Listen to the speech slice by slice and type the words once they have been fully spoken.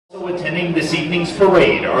Also attending this evening's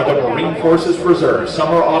parade are the Marine Forces Reserve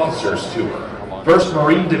Summer Officers Tour, 1st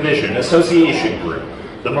Marine Division Association Group,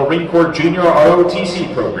 the Marine Corps Junior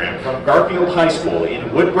ROTC program from Garfield High School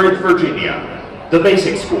in Woodbridge, Virginia, the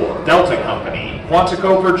Basic School, Delta Company,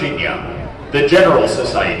 Quantico, Virginia, the General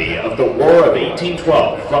Society of the War of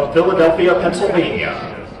 1812 from Philadelphia,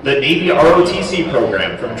 Pennsylvania, the Navy ROTC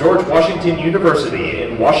program from George Washington University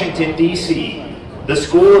in Washington, D.C., the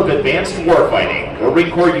School of Advanced Warfighting,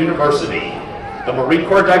 Marine Corps University, the Marine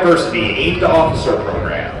Corps Diversity Aimed Officer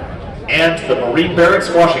Program, and the Marine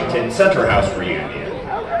Barracks Washington Center House Reunion.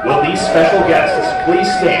 Will these special guests please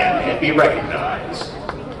stand and be recognized?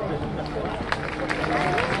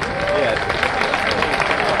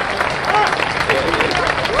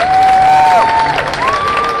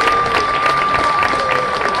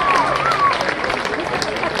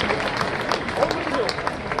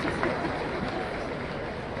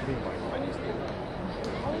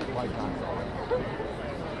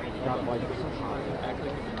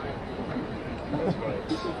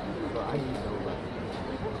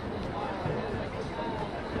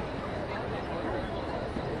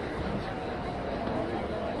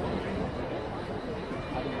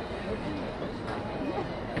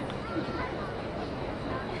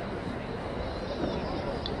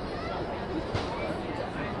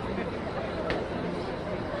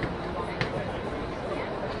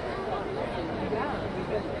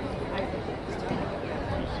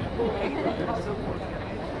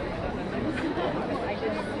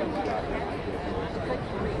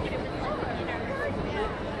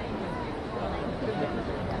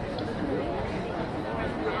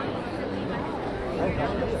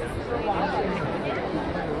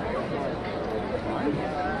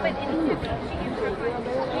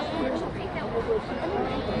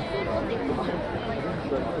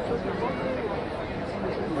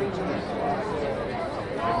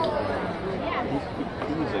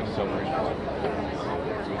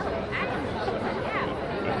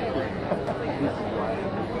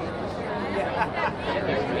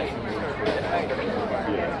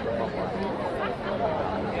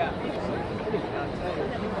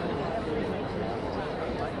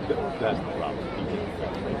 That's the problem.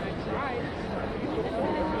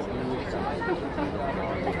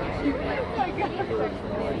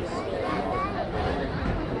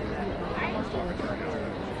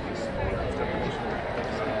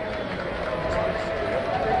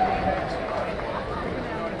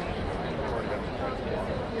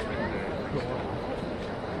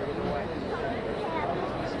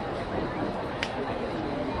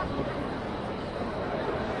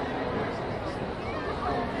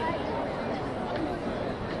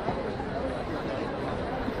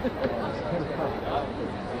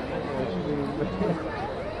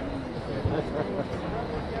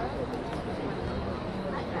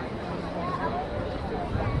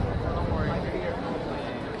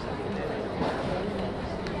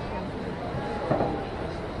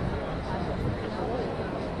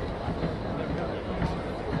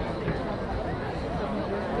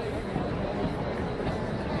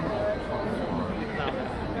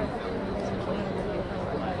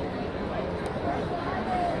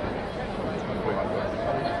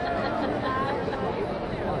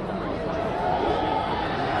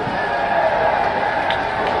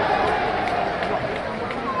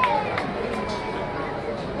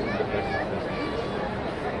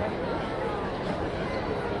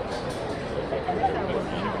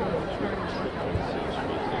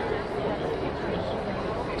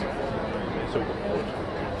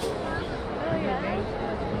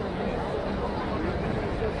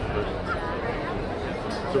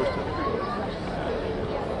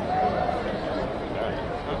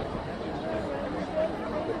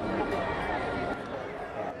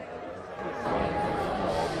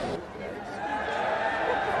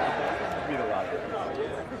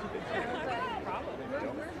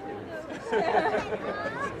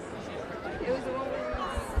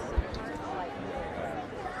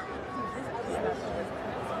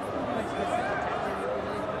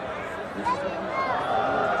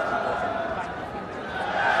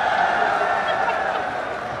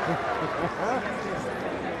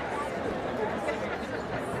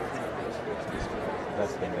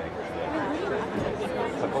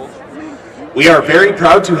 We are very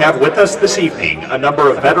proud to have with us this evening a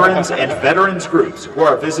number of veterans and veterans groups who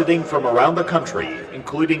are visiting from around the country,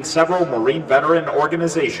 including several Marine veteran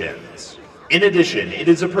organizations. In addition, it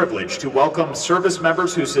is a privilege to welcome service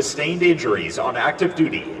members who sustained injuries on active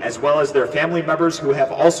duty, as well as their family members who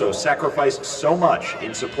have also sacrificed so much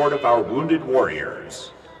in support of our wounded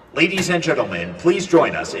warriors. Ladies and gentlemen, please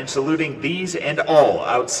join us in saluting these and all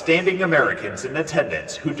outstanding Americans in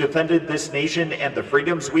attendance who defended this nation and the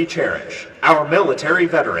freedoms we cherish, our military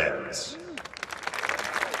veterans.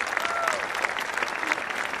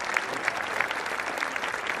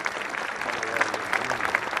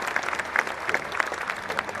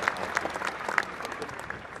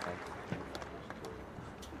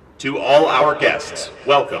 To all our guests,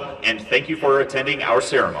 welcome and thank you for attending our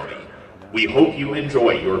ceremony. We hope you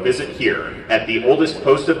enjoy your visit here at the oldest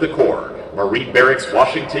post of the Corps, Marine Barracks,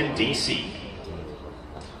 Washington, D.C.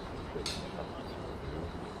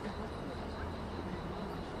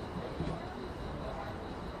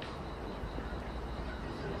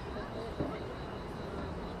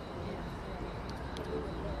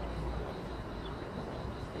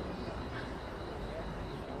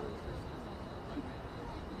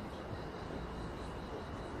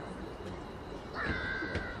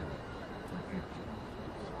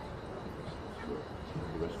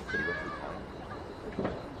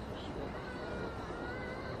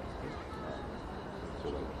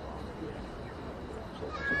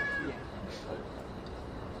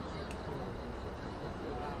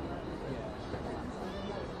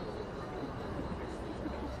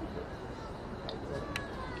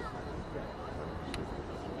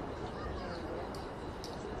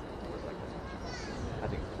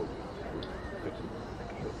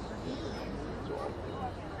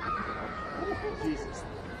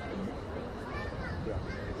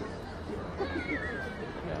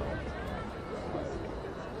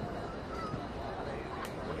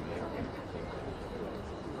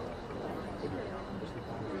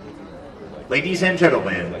 Ladies and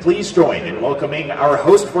gentlemen, please join in welcoming our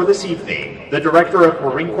host for this evening, the Director of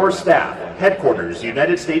Marine Corps Staff, Headquarters,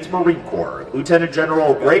 United States Marine Corps, Lieutenant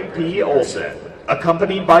General Greg P. Olson,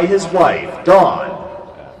 accompanied by his wife, Dawn.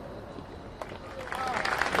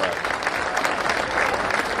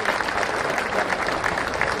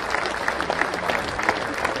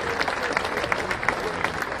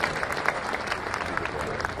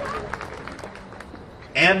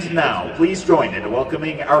 And now, please join in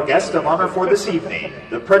welcoming our guest of honor for this evening,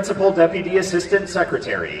 the Principal Deputy Assistant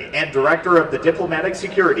Secretary and Director of the Diplomatic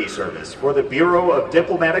Security Service for the Bureau of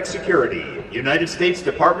Diplomatic Security, United States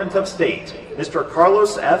Department of State, Mr.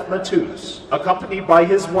 Carlos F. Matus, accompanied by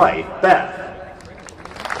his wife, Beth.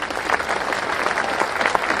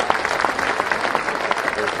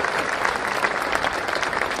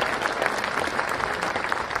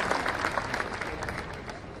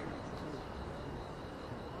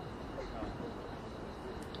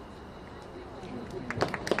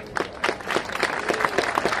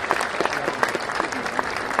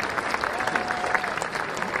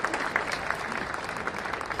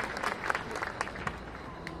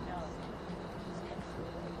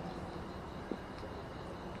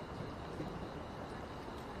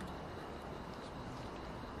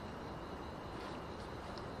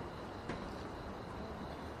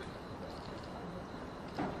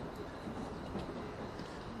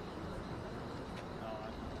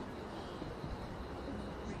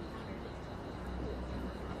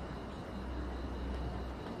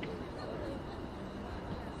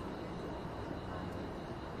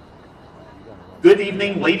 Good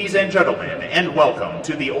evening, ladies and gentlemen, and welcome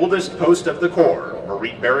to the oldest post of the Corps,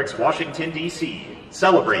 Marine Barracks, Washington, D.C.,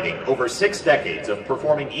 celebrating over 6 decades of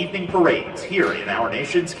performing evening parades here in our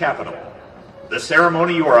nation's capital. The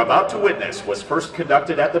ceremony you are about to witness was first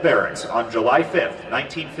conducted at the barracks on July 5th,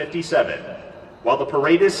 1957. While the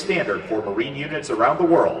parade is standard for Marine units around the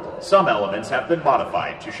world, some elements have been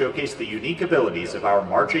modified to showcase the unique abilities of our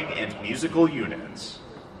marching and musical units.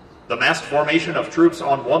 The massed formation of troops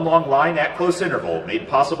on one long line at close interval made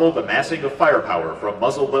possible the massing of firepower from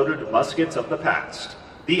muzzle-loaded muskets of the past.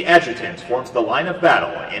 The adjutant formed the line of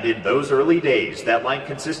battle, and in those early days, that line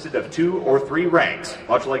consisted of 2 or 3 ranks,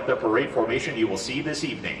 much like the parade formation you will see this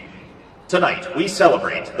evening. Tonight, we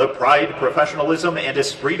celebrate the pride, professionalism, and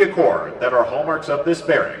esprit de corps that are hallmarks of this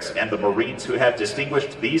barracks and the Marines who have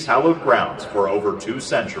distinguished these hallowed grounds for over 2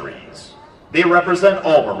 centuries. They represent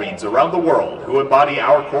all Marines around the world who embody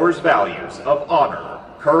our Corps' values of honor,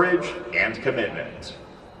 courage, and commitment.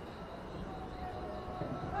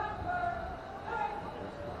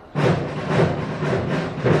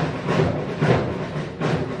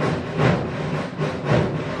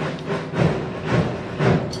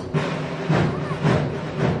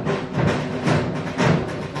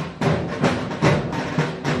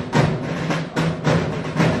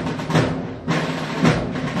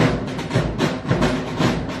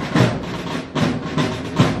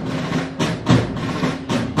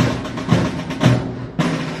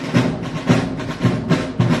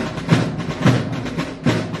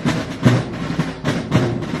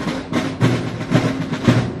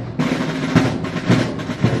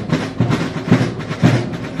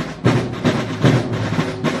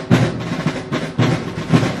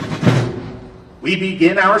 We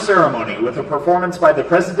begin our ceremony with a performance by the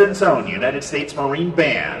President's own United States Marine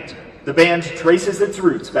Band. The band traces its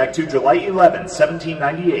roots back to July 11,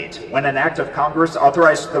 1798, when an act of Congress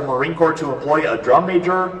authorized the Marine Corps to employ a drum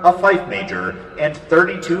major, a fife major, and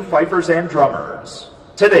 32 fifers and drummers.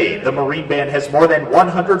 Today, the Marine Band has more than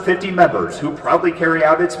 150 members who proudly carry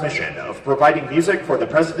out its mission of providing music for the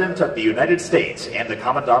President of the United States and the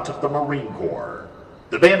Commandant of the Marine Corps.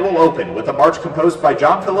 The band will open with a march composed by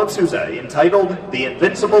John Philip Sousa entitled The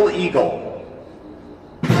Invincible Eagle.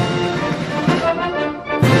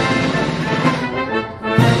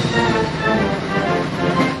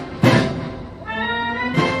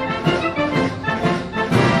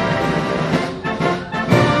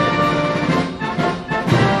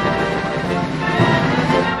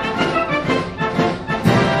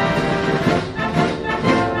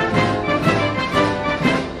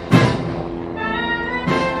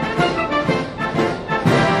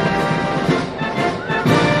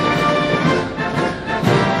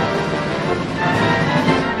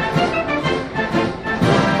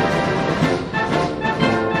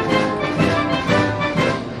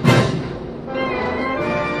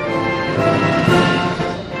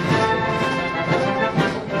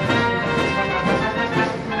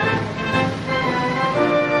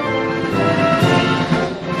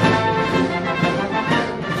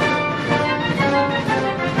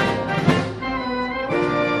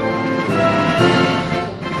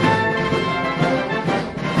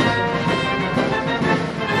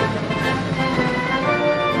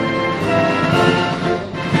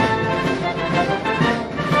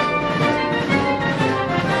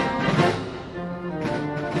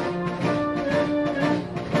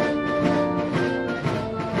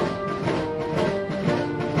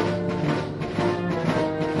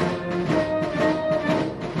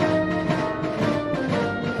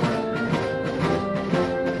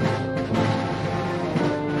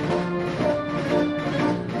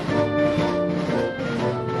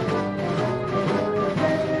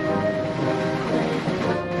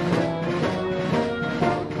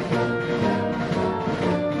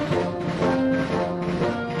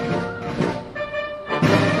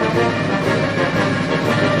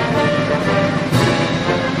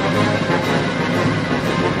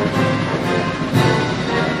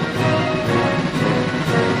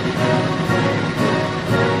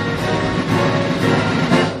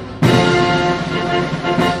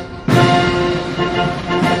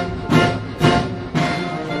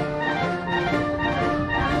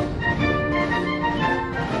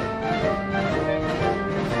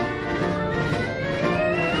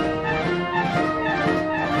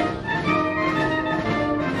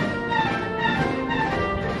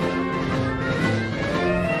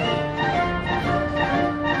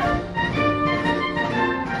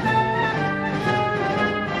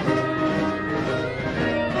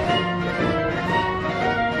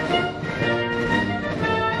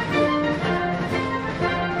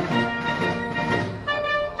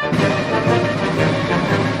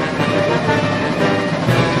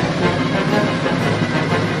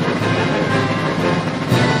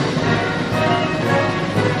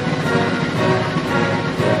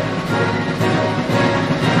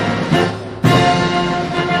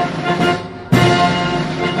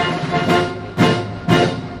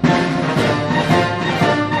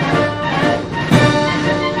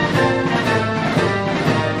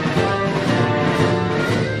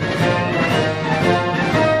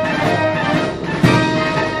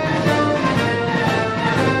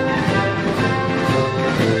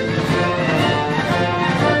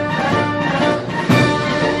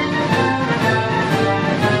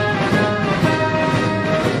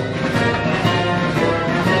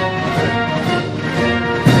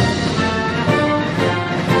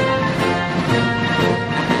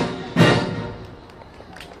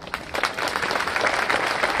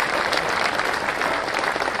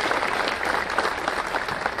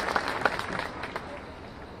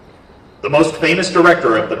 The most famous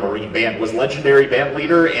director of the Marine Band was legendary band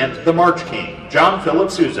leader and the March King, John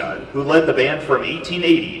Philip Sousa, who led the band from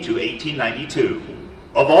 1880 to 1892.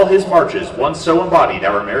 Of all his marches, one so embodied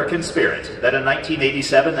our American spirit that in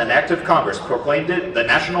 1987 an act of Congress proclaimed it the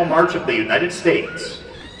National March of the United States.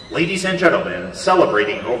 Ladies and gentlemen,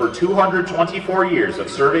 celebrating over 224 years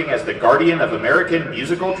of serving as the guardian of American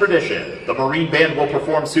musical tradition, the Marine Band will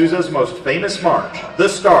perform Sousa's most famous march, The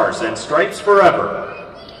Stars and Stripes Forever.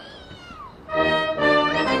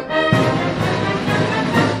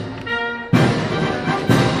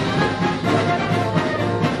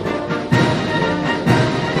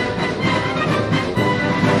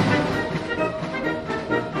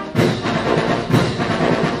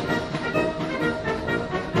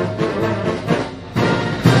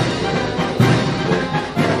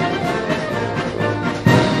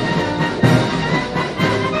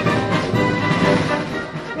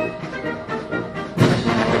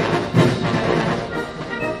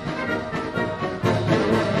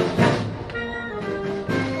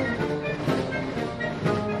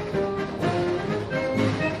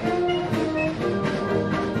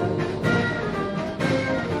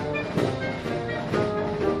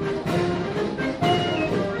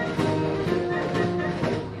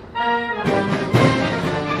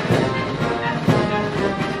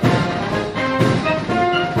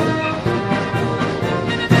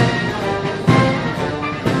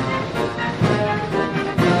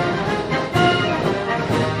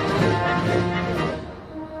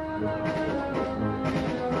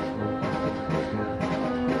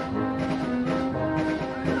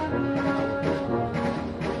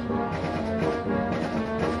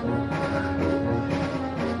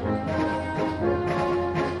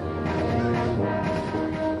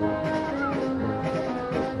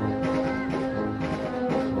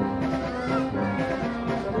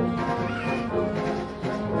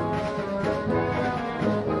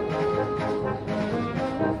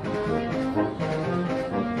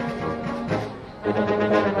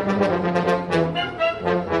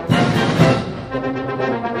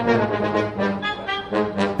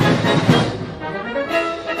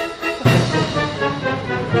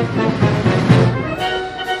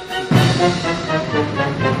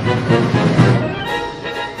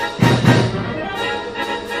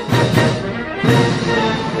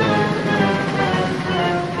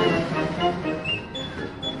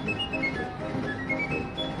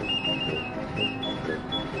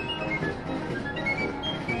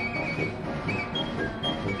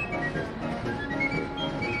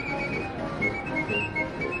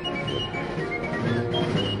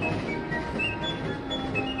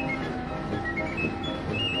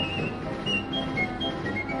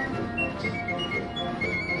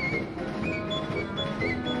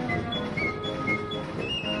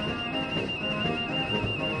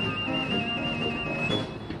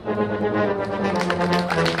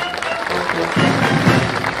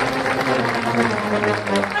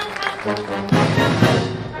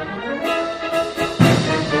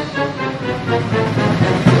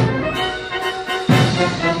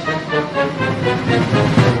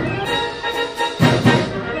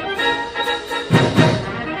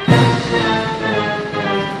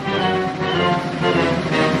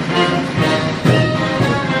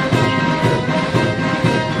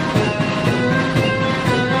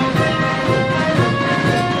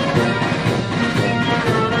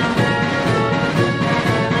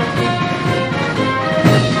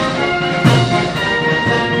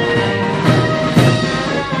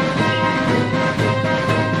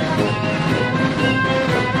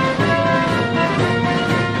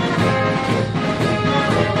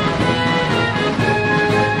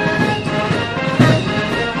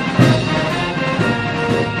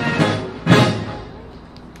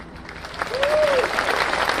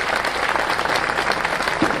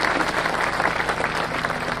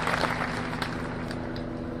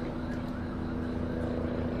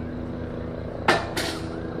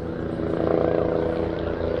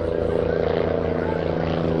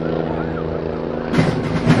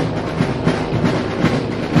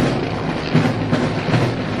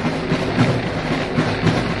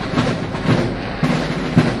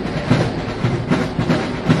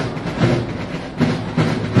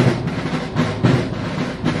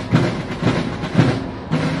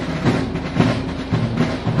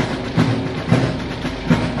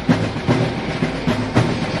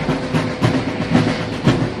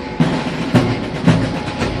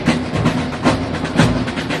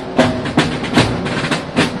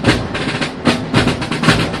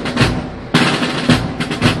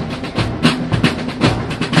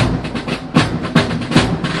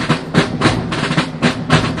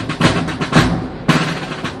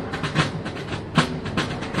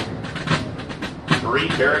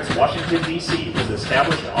 Barracks, Washington, D.C. was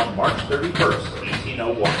established on March 31st,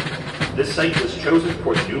 1801. This site was chosen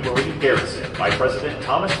for the new Marine garrison by President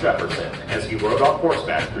Thomas Jefferson as he rode on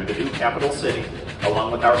horseback through the new capital city,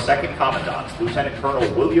 along with our second commandant, Lieutenant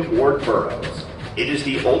Colonel William Ward Burroughs. It is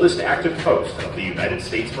the oldest active post of the United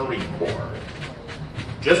States Marine Corps.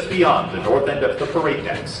 Just beyond the north end of the parade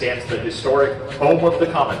deck stands the historic Home of the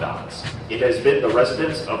Commandants. It has been the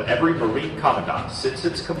residence of every Marine Commandant since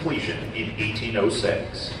its completion in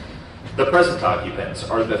 1806. The present occupants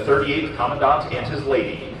are the 38th Commandant and his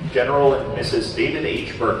lady, General and Mrs. David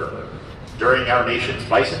H. Berger. During our nation's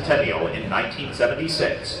bicentennial in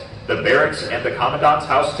 1976, the barracks and the Commandant's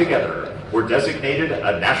house together were designated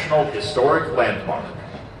a National Historic Landmark.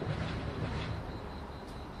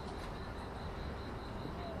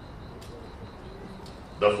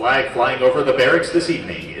 The flag flying over the barracks this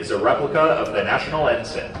evening is a replica of the national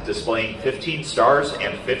ensign, displaying 15 stars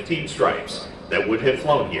and 15 stripes that would have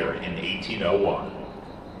flown here in 1801.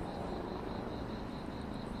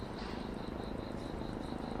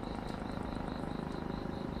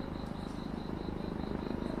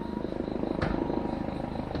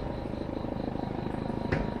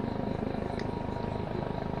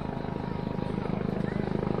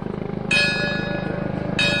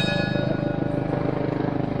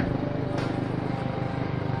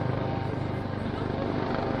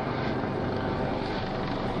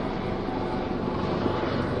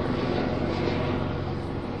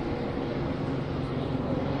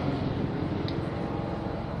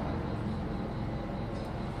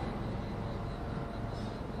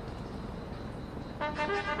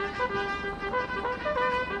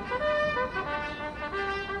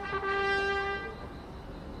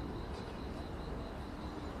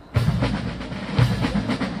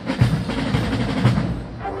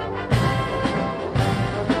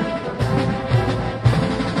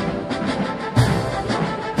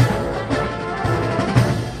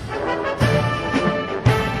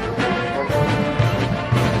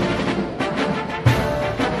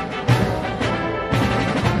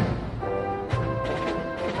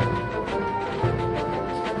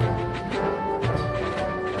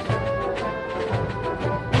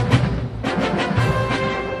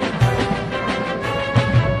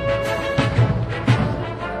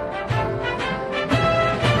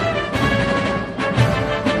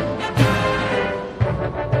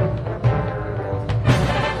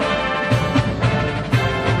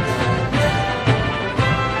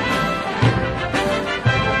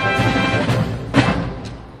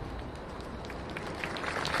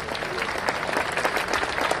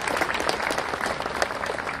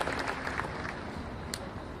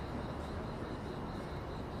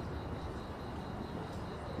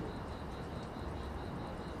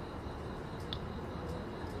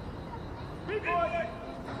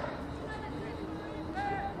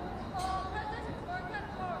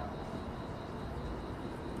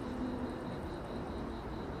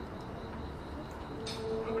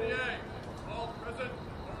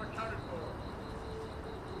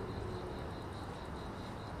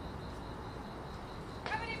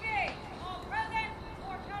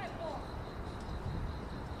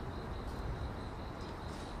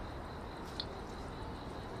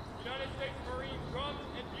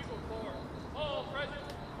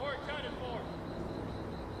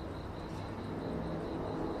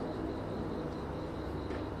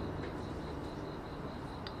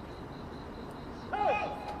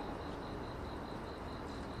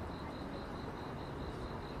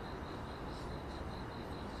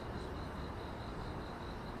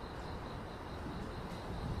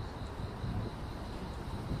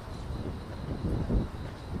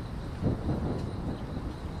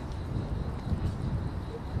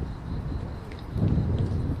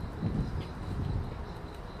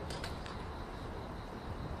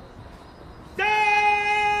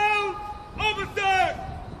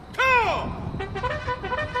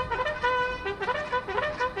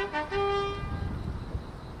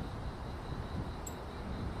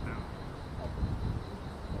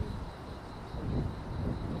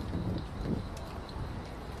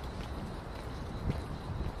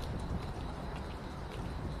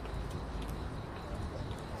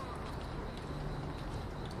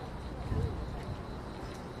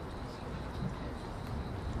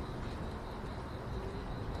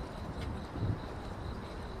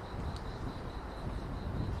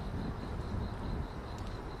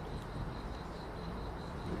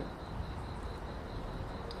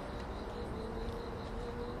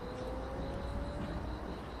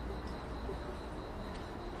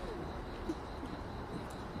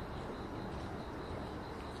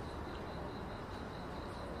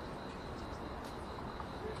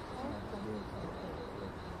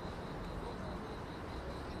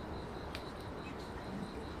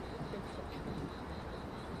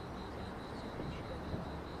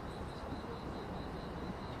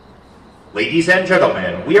 Ladies and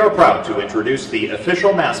gentlemen, we are proud to introduce the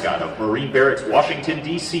official mascot of Marine Barracks, Washington,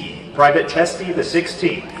 D.C., Private Chesty the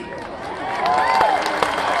 16th.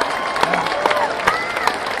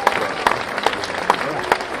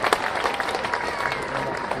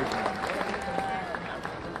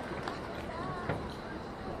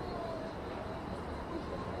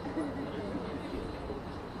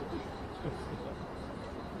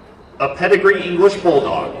 A pedigree English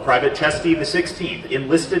Bulldog, Private Chesty the 16th,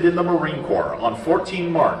 enlisted in the Marine Corps on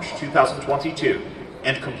 14 March 2022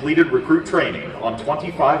 and completed recruit training on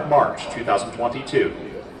 25 March 2022.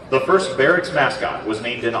 The first barracks mascot was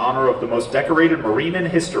named in honor of the most decorated Marine in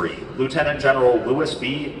history, Lieutenant General Louis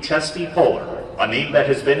B. Chesty Polar, a name that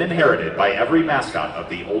has been inherited by every mascot of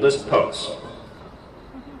the oldest posts.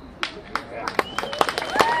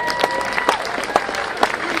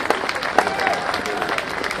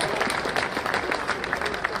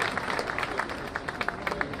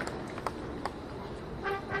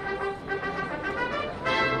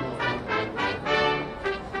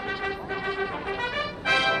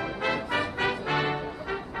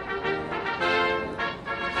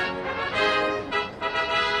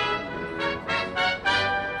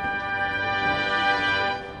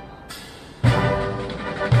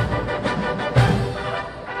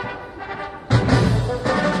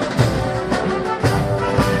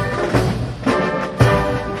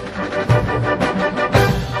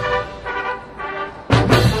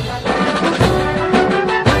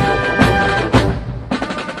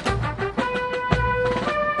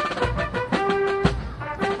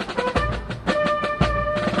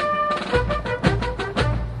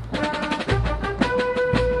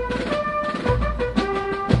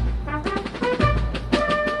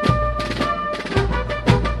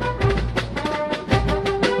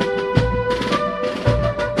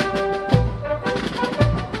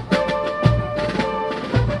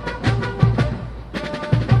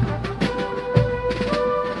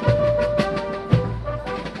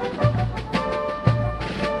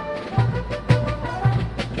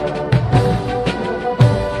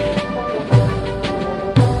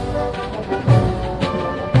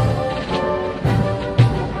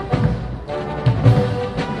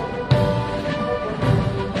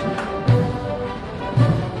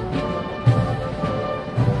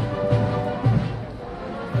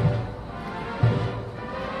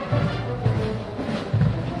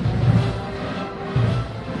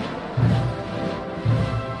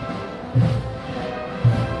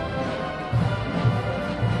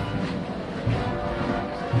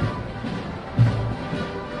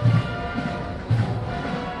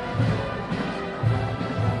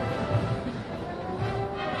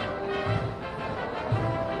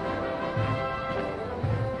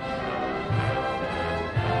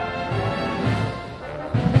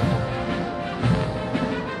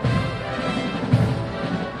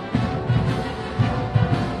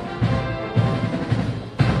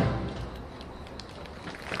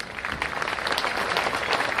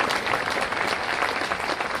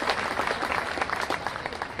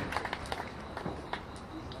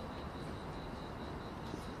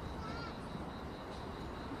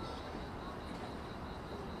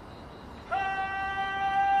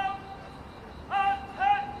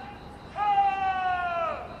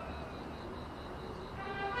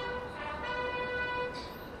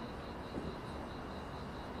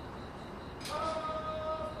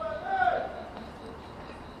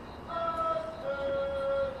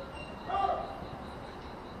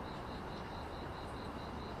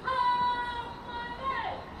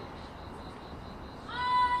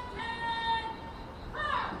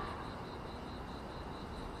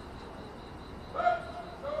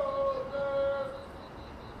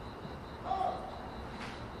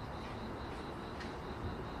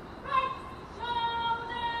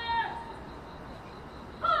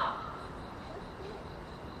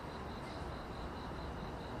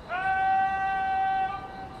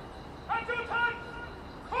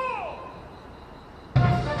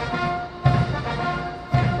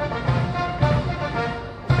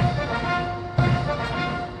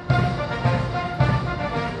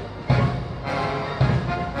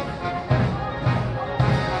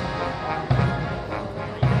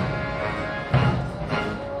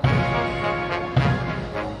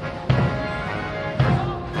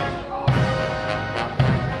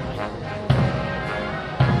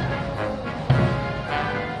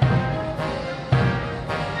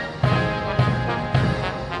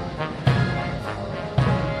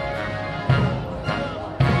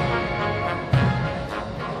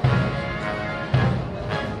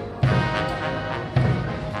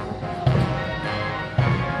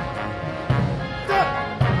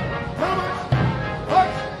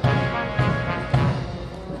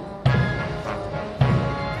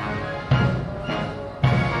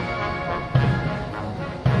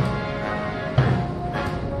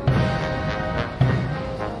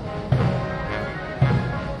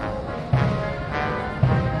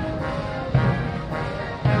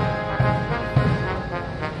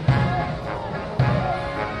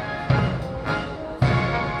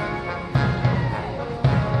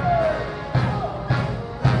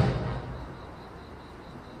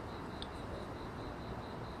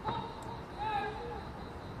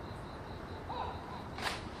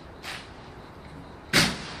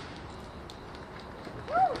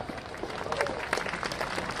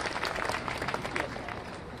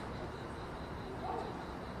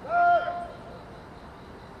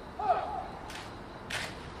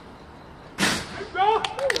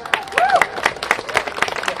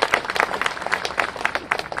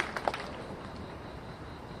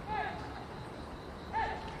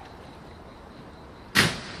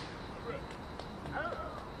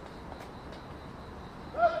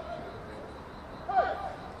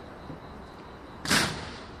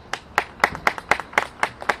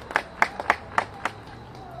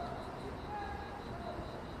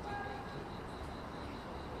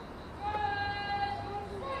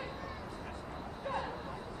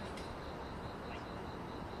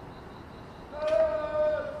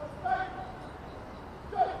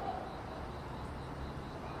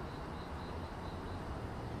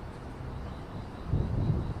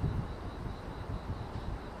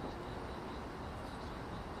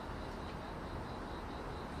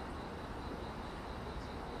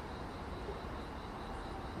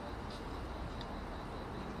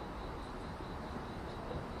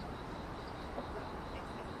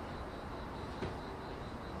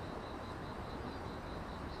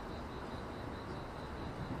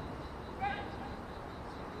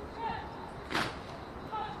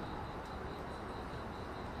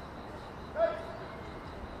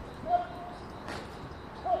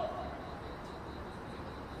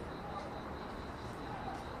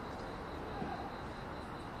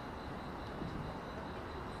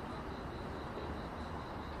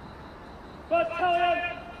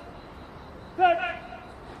 Battalion, pick,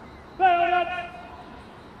 bayonet.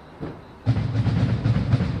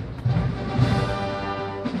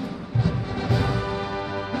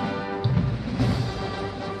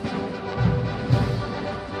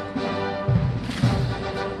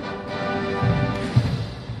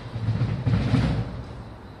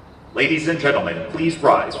 Ladies and gentlemen, please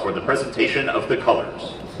rise for the presentation of the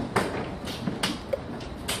colors.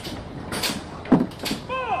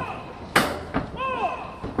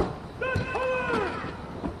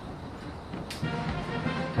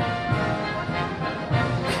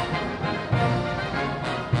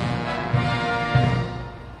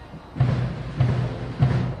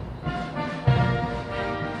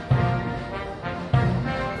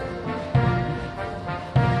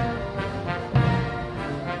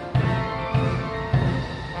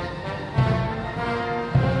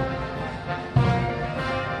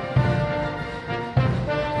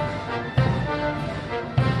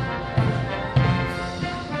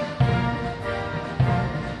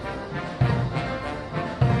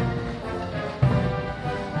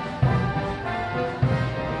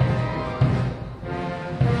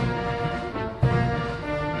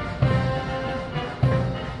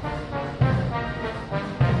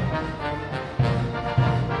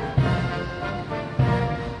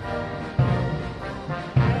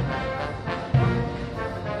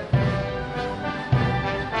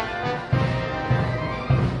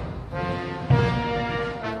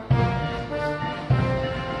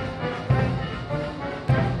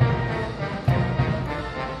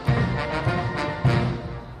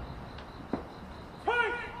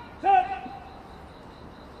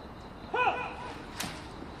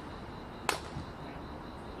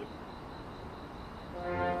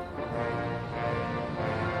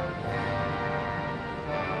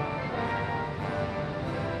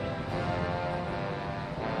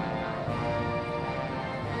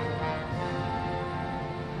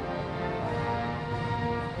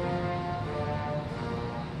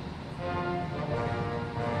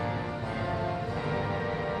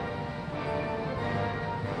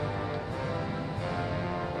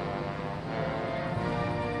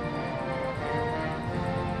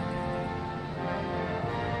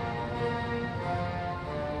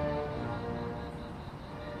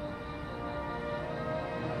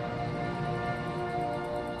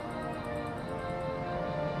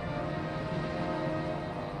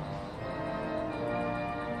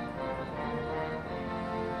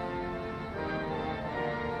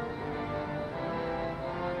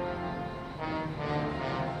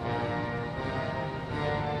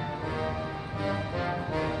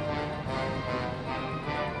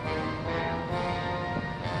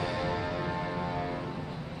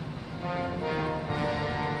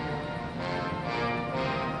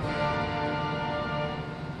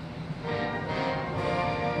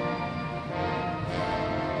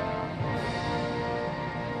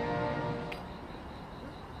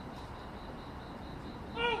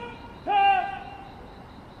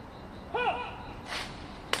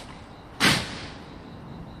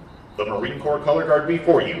 The Marine Corps color guard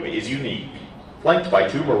before you is unique. Flanked by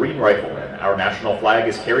 2 Marine riflemen, our national flag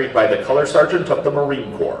is carried by the color sergeant of the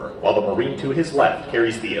Marine Corps, while the Marine to his left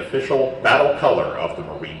carries the official battle color of the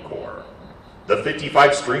Marine Corps. The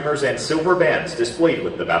 55 streamers and silver bands displayed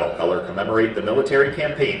with the battle color commemorate the military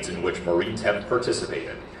campaigns in which Marines have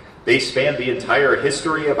participated. They span the entire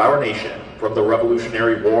history of our nation, from the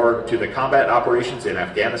Revolutionary War to the combat operations in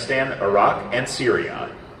Afghanistan, Iraq, and Syria.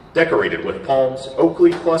 Decorated with palms, oak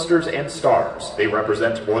leaf clusters, and stars, they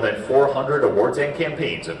represent more than 400 awards and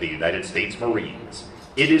campaigns of the United States Marines.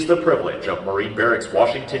 It is the privilege of Marine Barracks,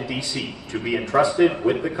 Washington, D.C. to be entrusted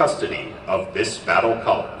with the custody of this battle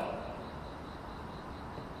color.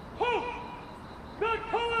 The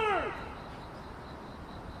colors!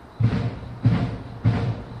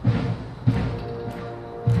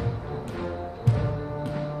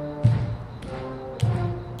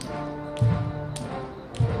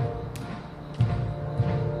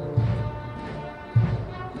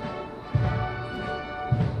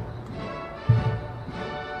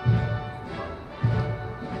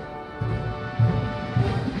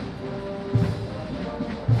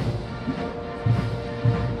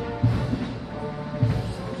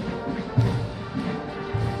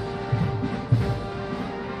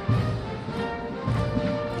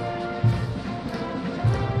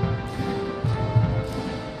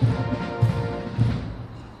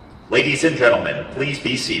 Ladies and gentlemen, please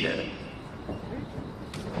be seated.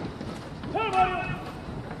 Hold up!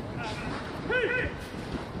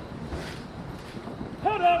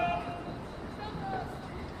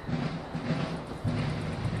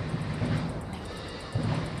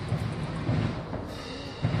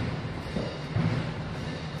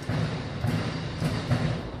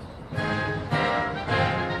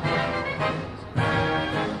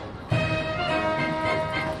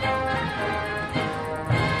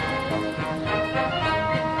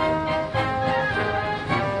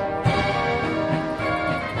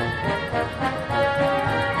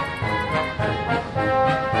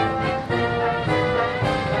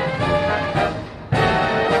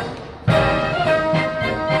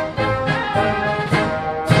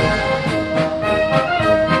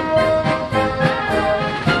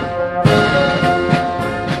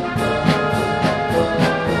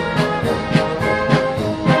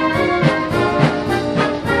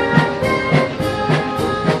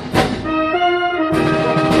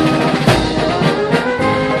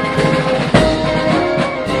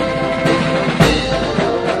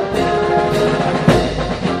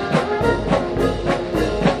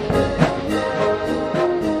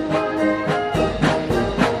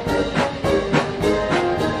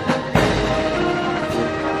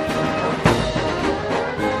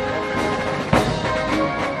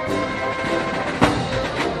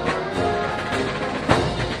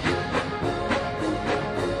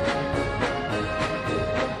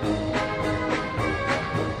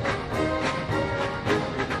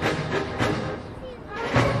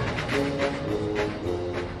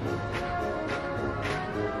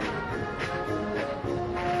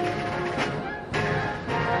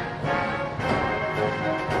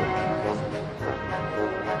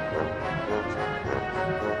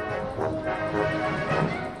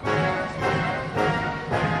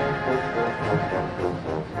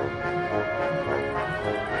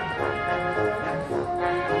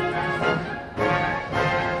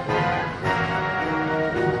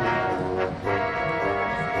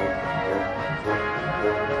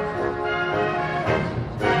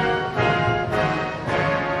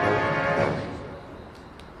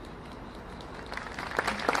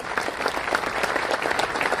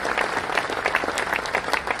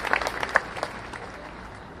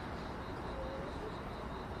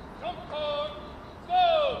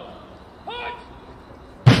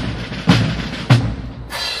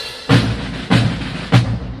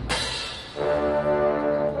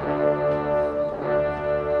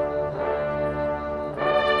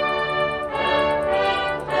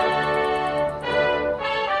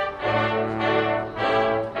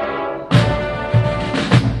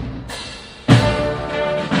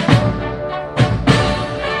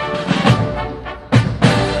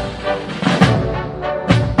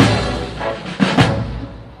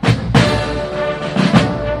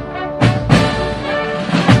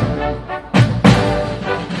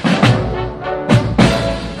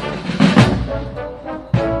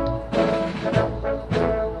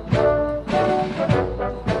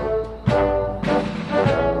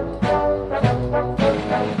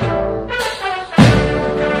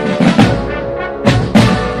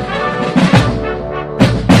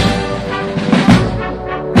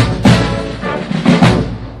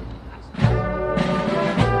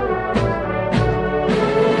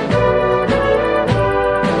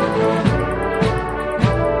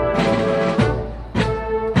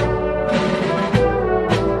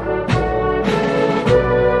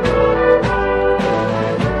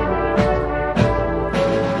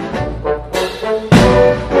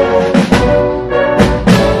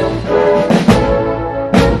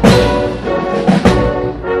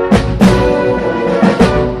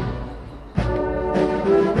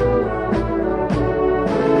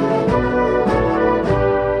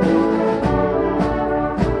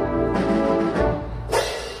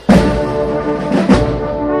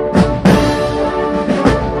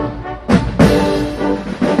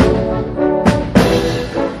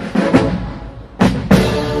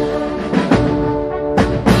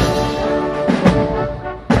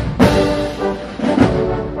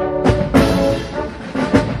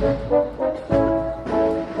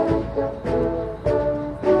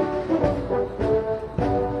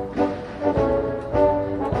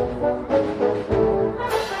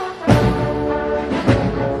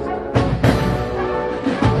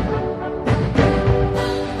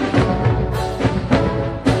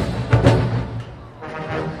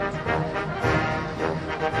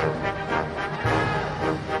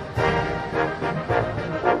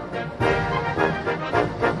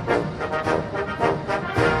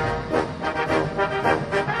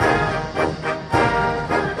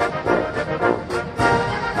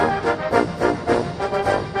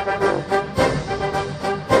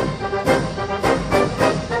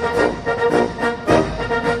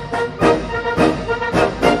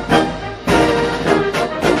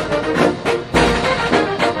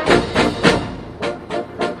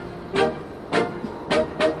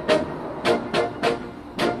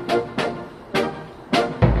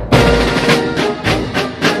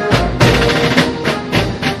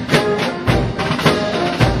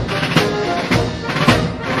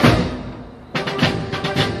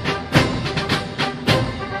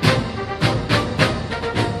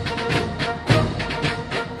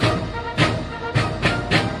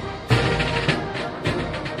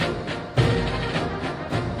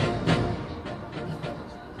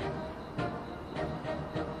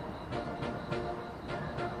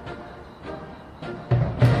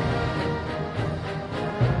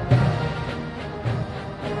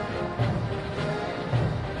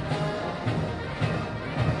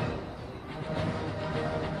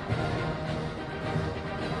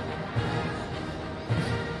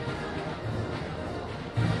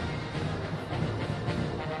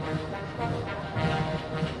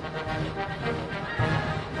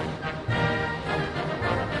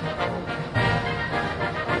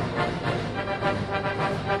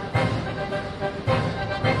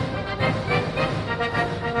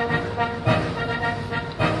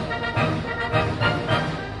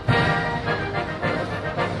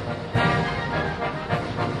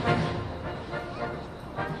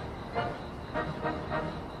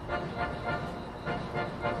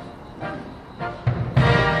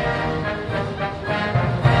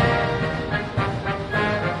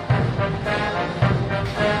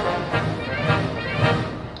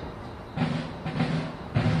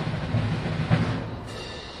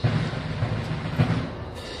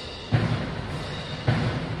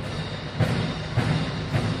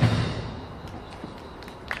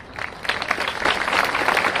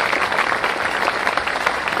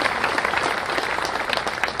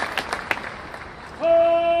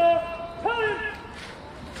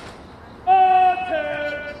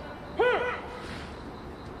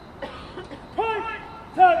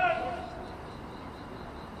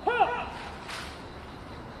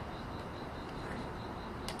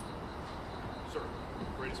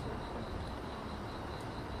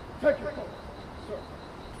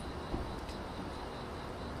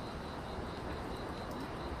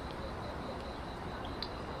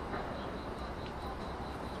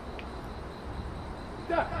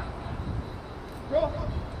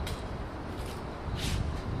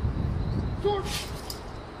 Sword!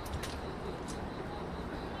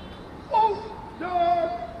 Oh, down!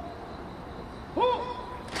 Pull!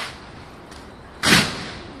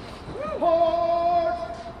 Hard!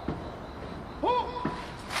 Pull!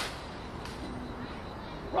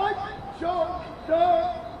 Right shoulder!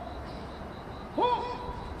 Pull!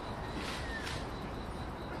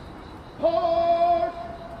 Hard!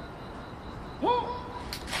 Pull!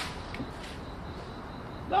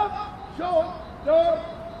 Left shoulder!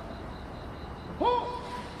 Pull!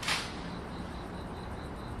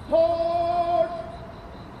 Hard!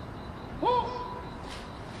 Pull!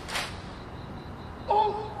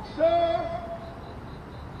 Over!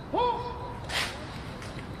 Pull!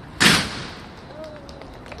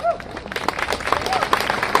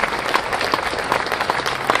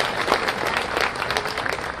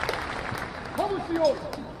 Publish the order,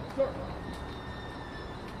 sir.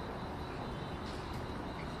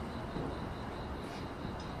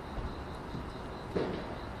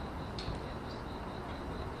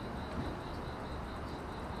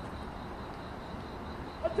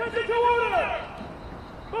 Attention to order!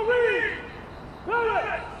 Marine!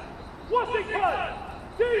 Barracks! Washington!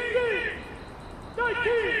 D.C.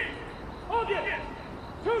 19 August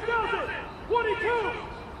 2022!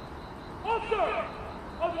 Officer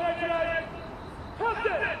of the 99th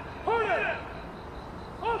Captain Whitten!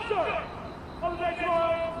 Officer of the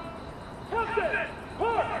 99th Captain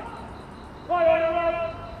Park! By order of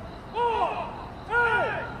all A.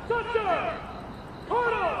 Sutter!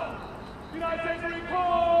 Colonel! United States Marine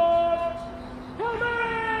Corps!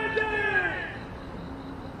 Commanding!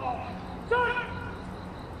 Turn!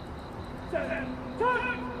 Turn!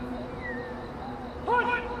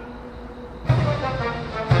 Hunt!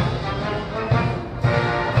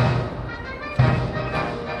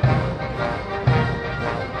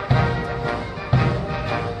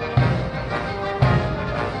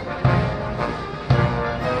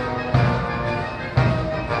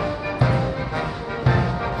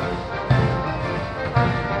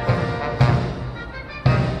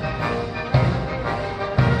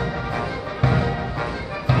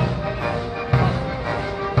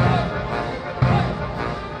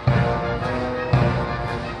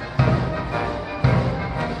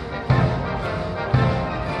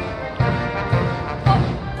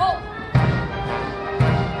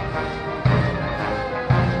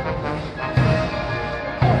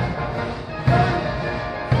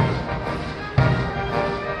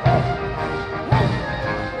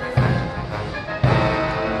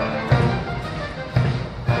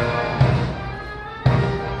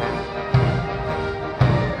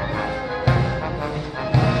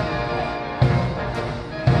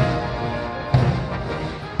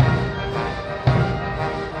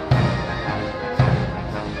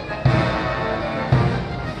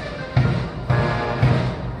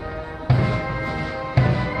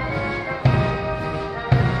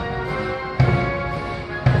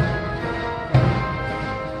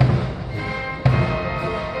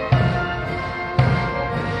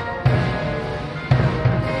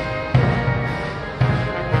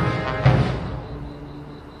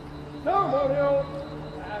 Ceremonial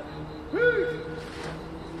at peace!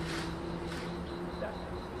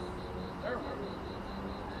 Ceremonial.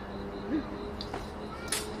 Peace.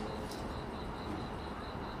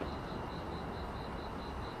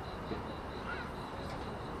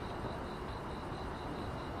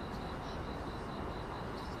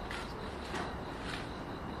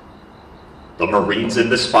 The Marines in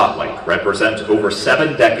the spotlight represent over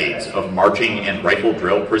 7 decades of marching and rifle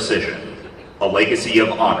drill precision, a legacy of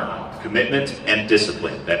honor, commitment, and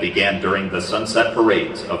discipline that began during the Sunset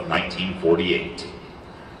Parades of 1948.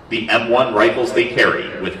 The M1 rifles they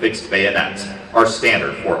carry with fixed bayonets are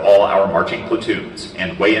standard for all our marching platoons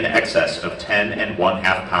and weigh in excess of 10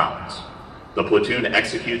 1/2 pounds. The platoon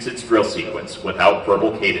executes its drill sequence without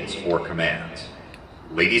verbal cadence or commands.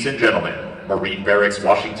 Ladies and gentlemen, Marine Barracks,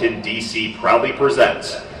 Washington, D.C. proudly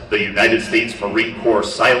presents the United States Marine Corps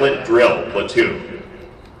Silent Drill Platoon.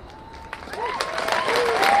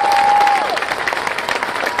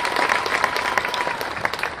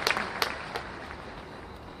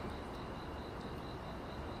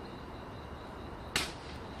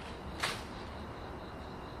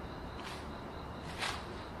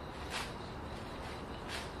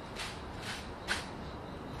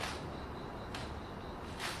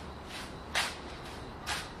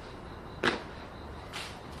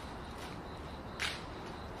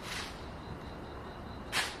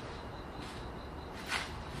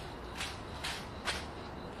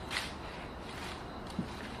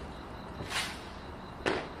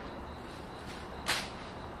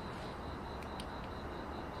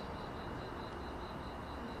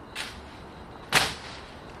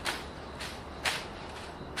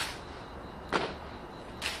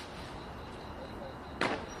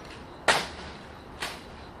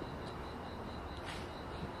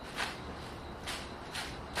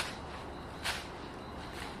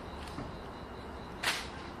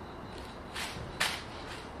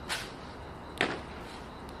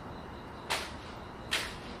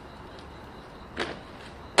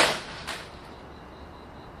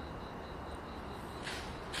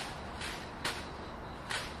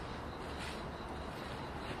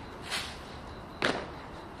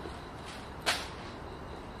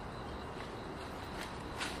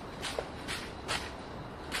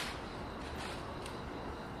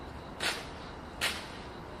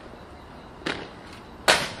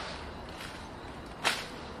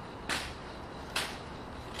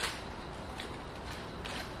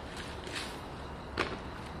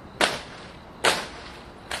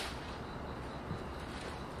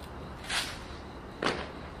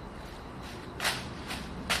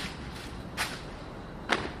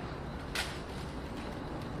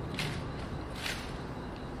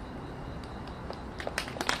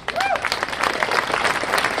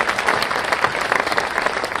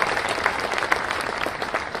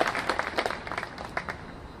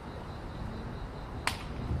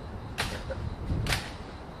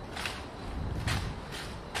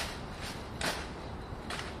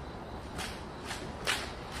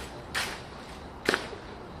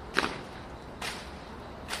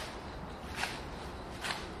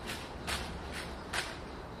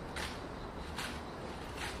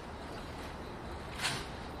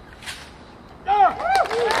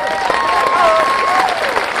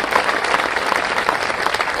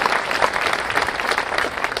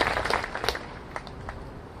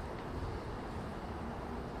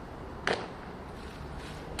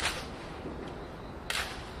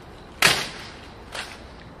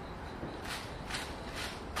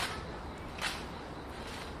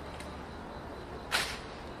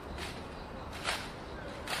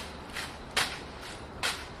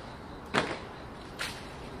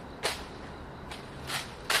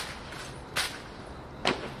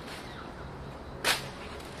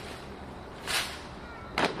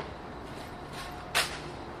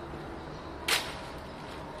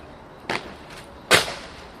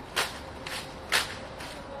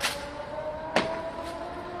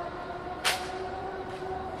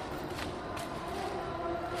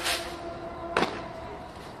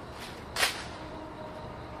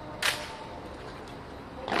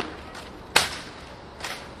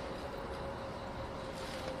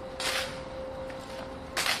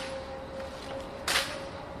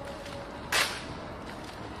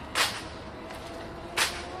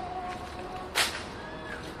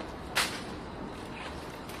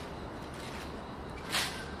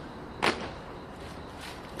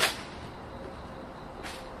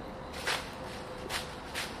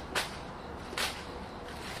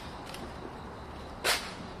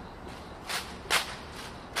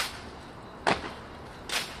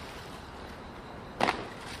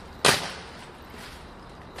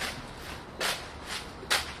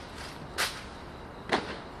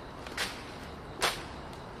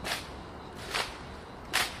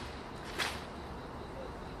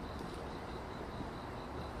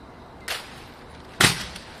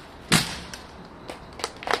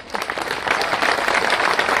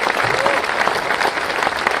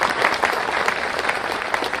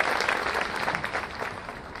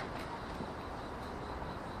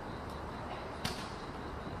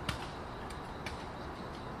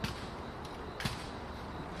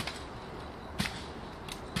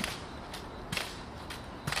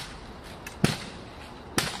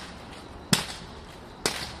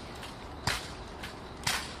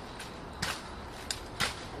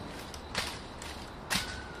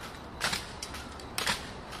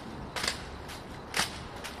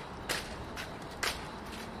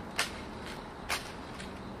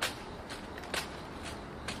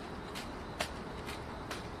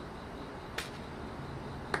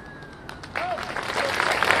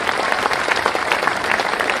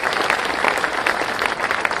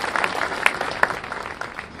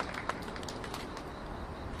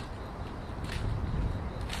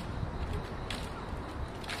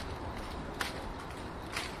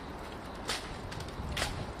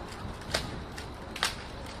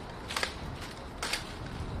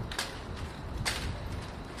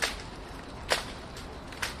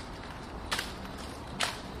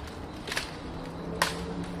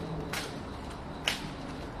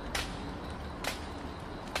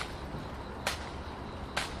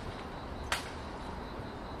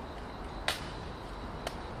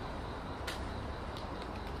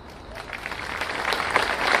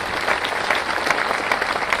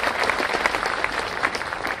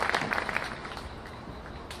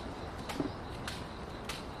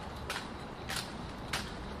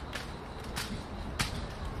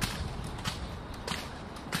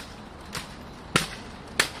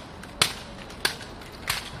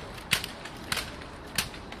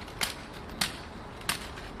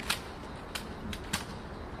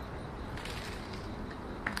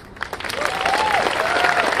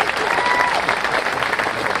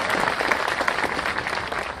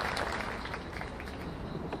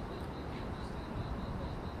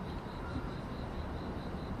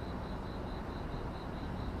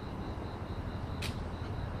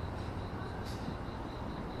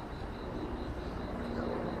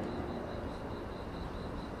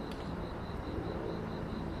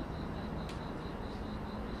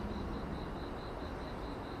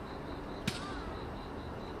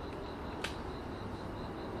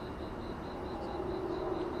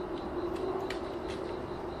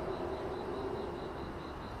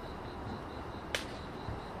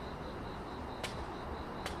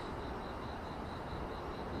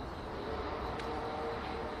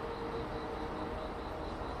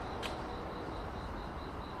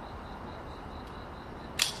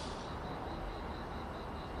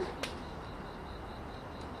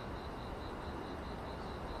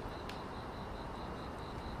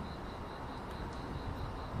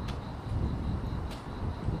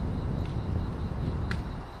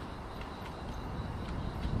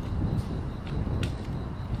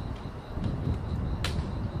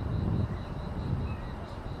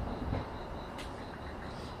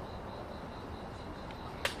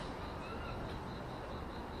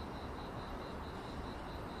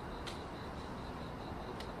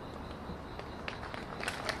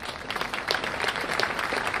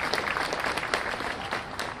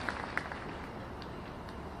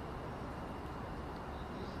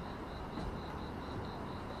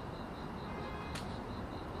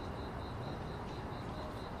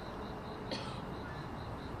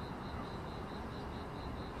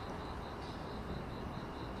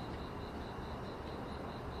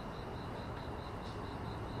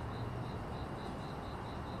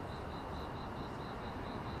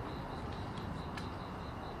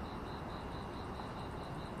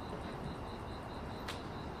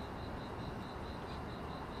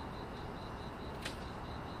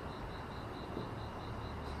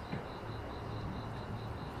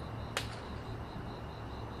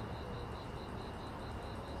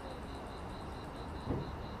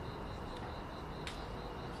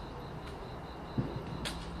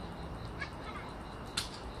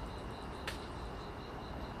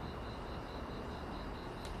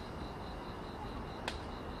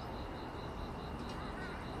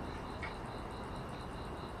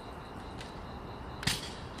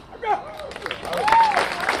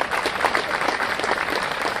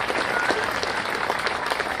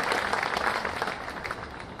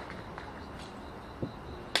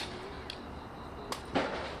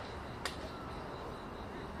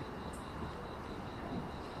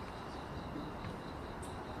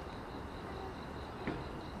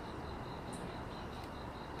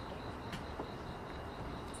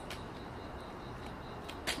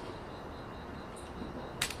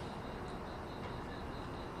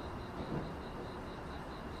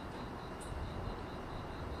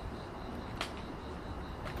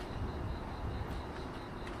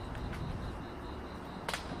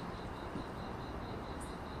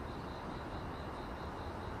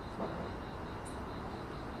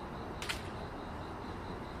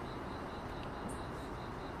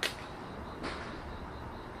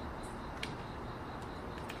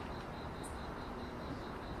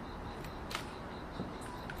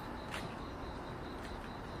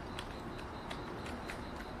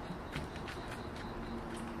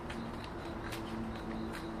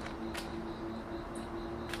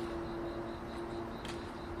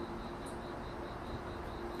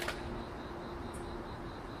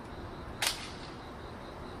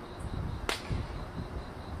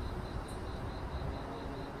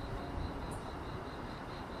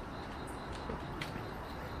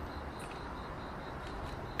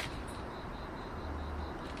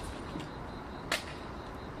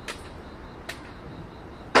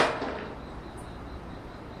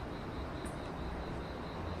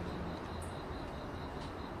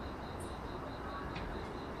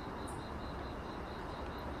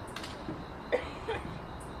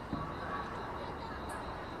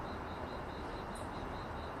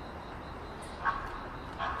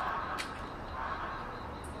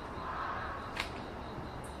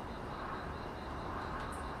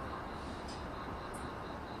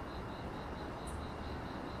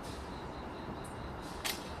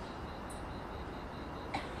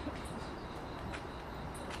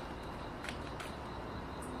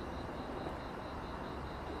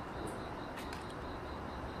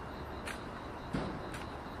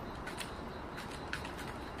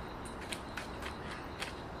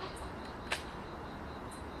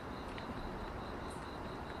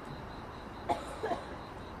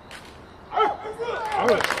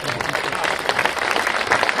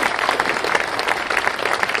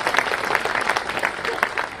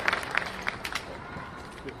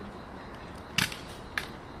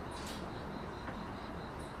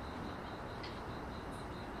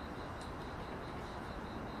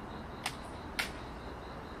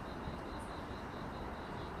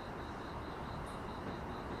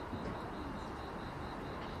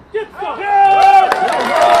 Get some!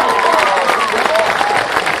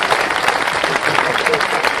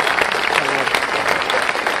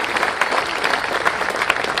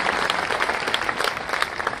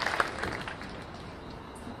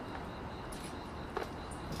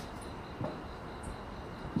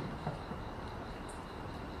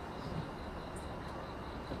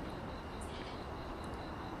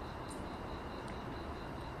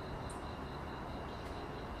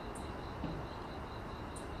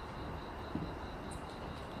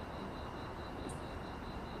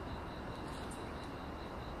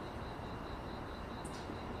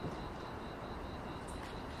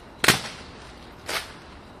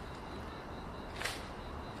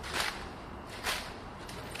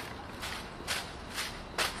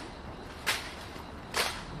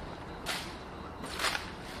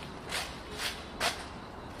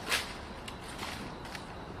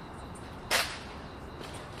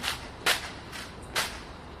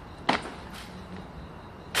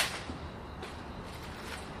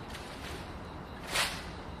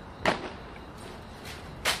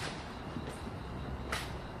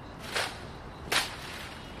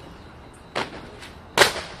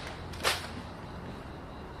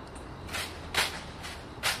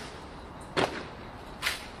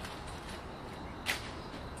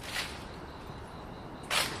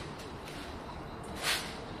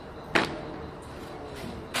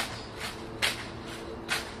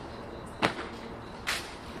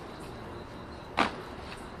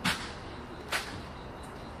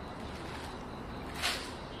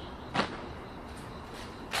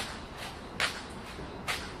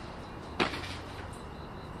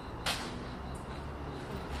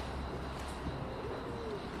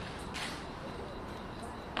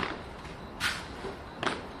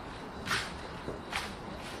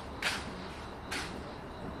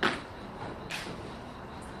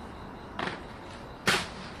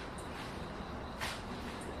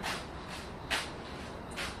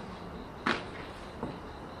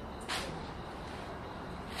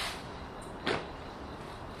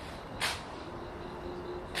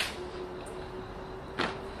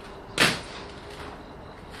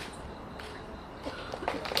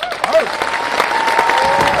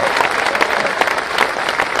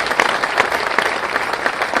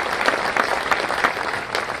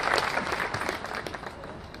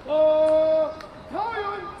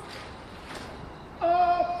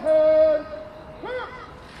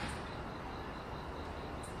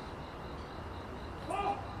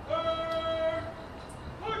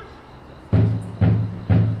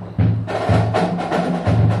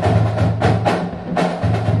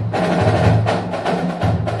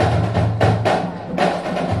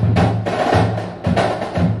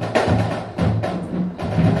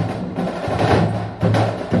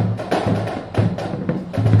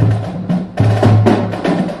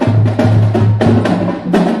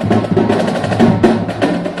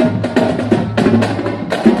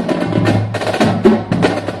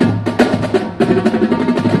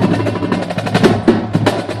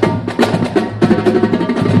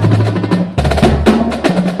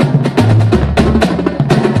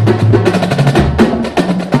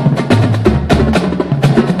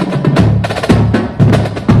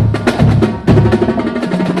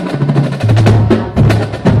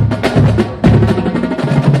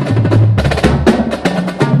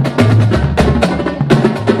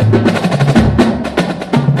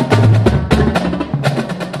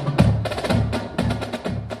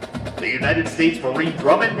 United States Marine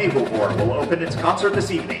Drum and Naval Corps will open its concert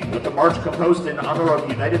this evening with a march composed in honor of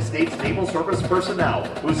United States Naval Service personnel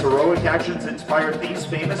whose heroic actions inspired these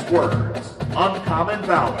famous words, "Uncommon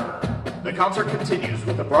Valor." The concert continues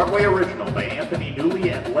with a Broadway original by Anthony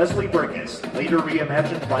Newley and Leslie Burgess, later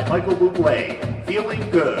reimagined by Michael Bublé, "Feeling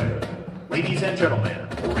Good." Ladies and gentlemen,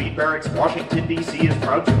 Marine Barracks, Washington, D.C. is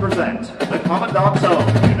proud to present the Commandant's Own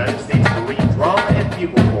United States Marine Drum and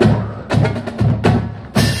Bugle Corps.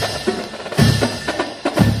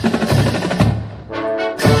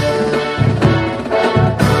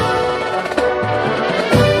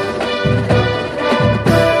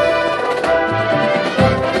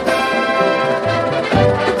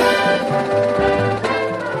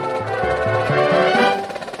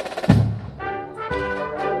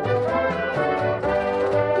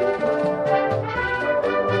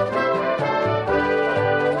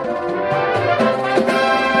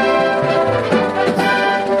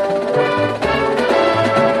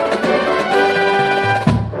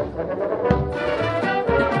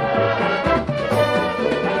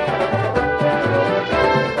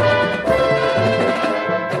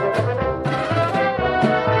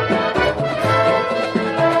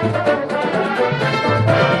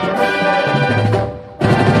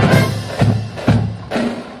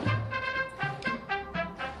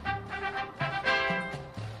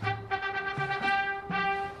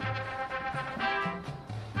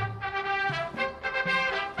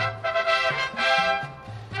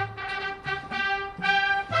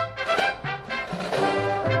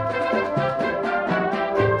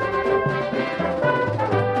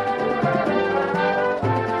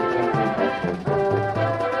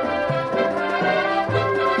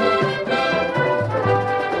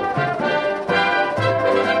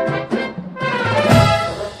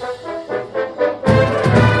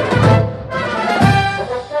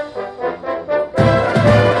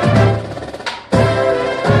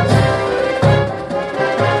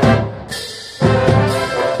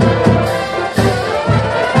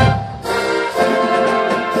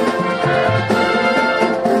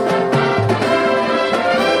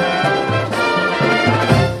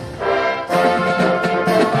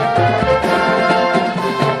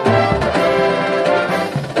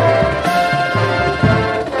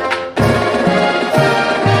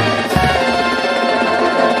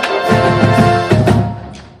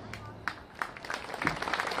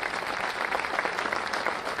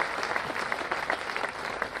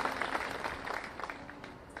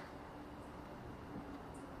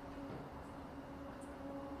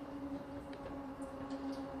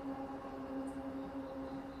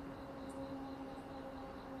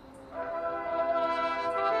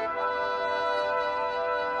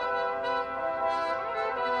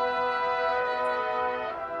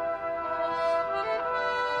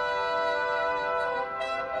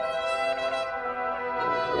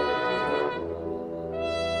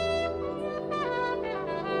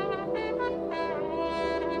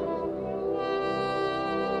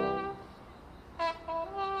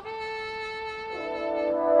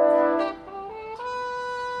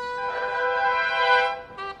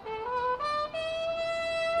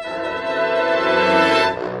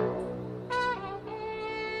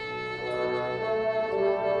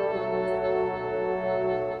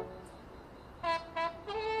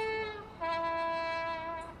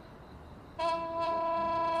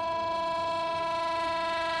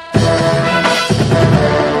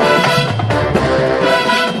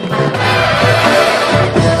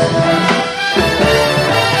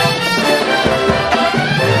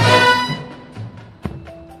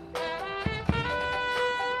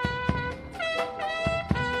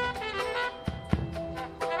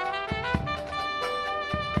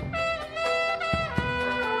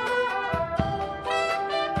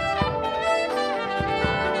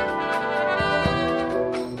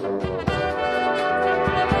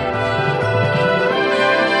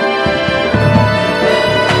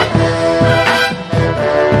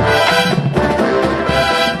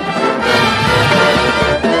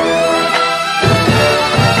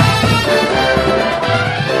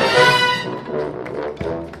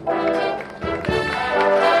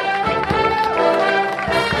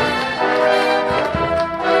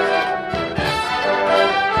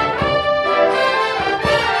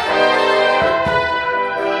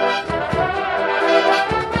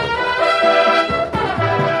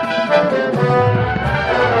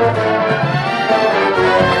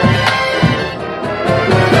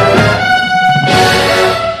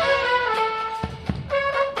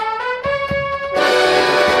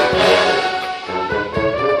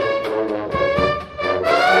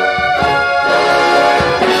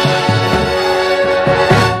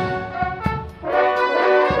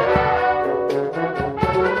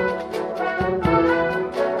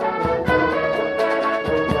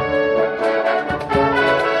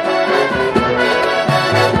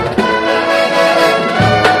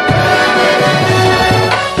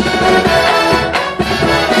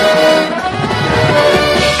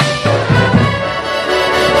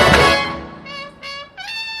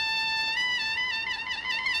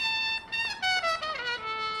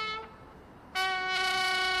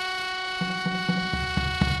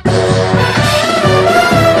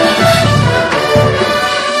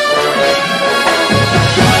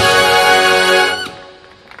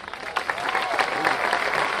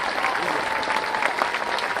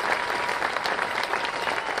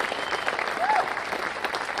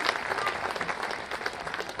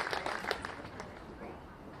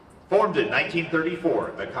 Formed in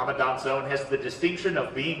 1934, the Commandant Zone has the distinction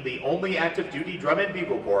of being the only active duty drum and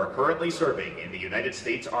bugle corps currently serving in the United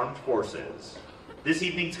States Armed Forces. This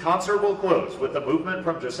evening's concert will close with a movement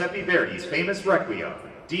from Giuseppe Verdi's famous Requiem,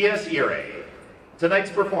 Dies Irae. Tonight's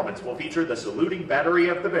performance will feature the saluting battery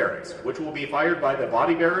of the Barracks, which will be fired by the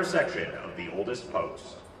body bearer section of the oldest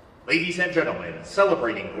post. Ladies and gentlemen,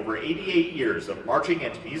 celebrating over 88 years of marching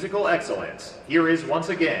and musical excellence, here is once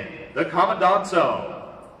again the Commandant Zone.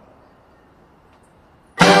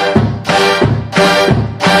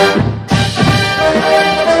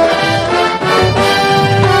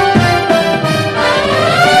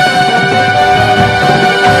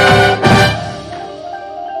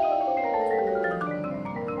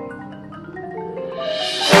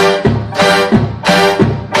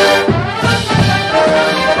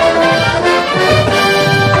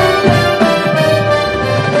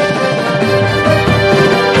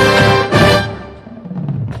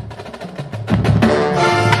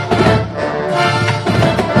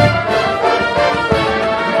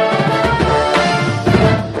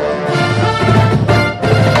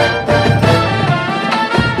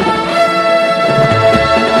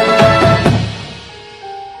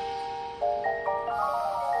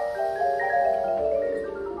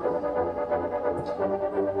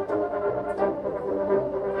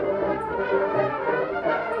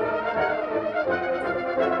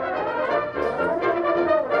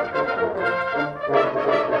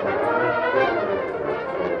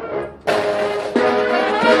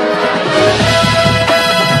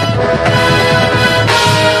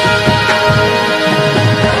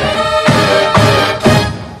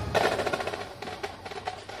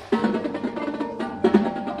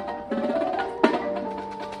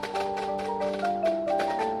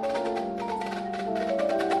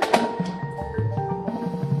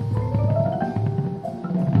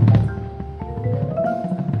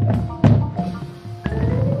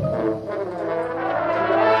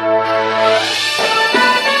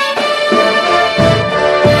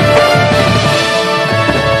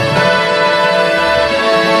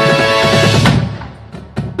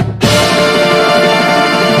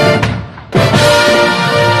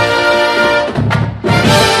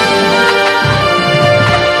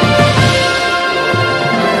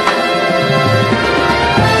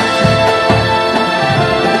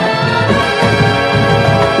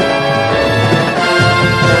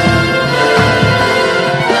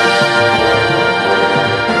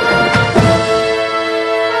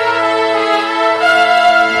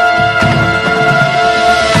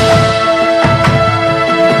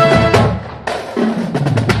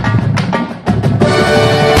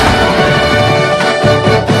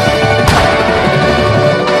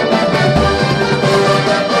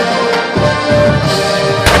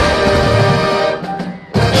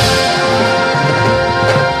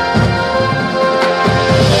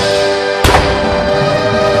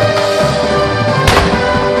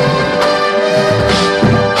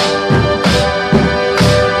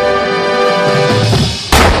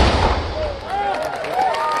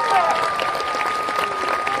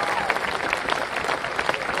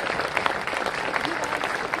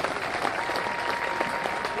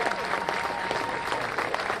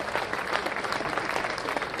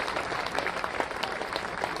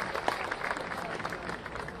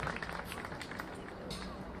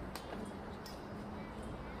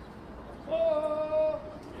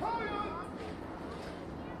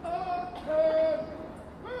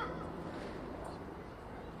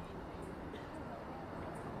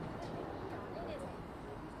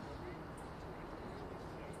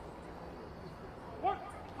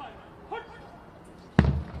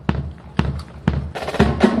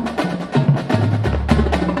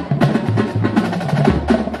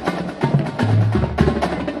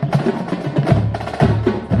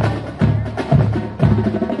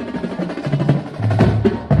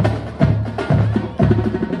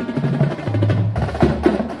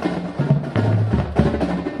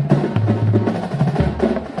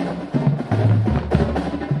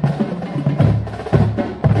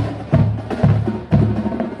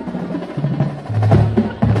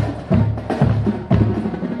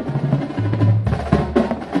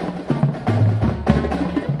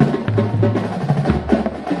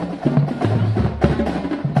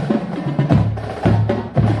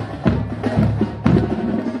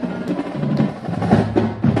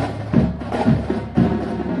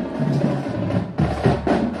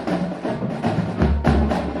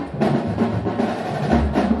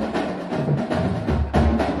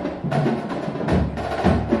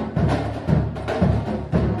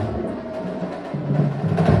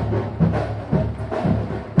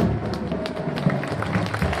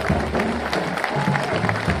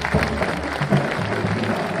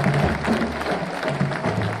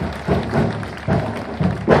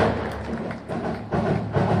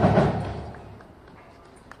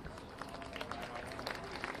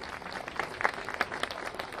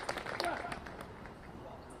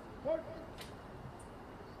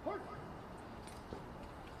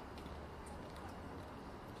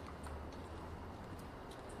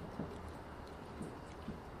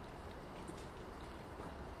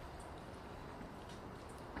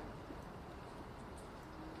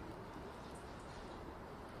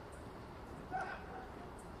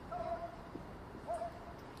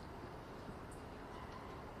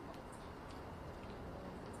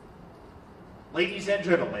 Ladies and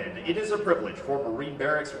gentlemen, it is a privilege for Marine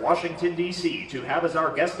Barracks, Washington, D.C. to have as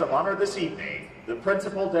our guest of honor this evening the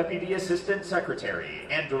Principal Deputy Assistant Secretary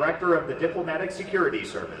and Director of the Diplomatic Security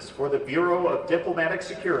Service for the Bureau of Diplomatic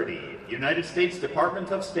Security, United States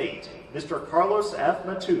Department of State, Mr. Carlos F.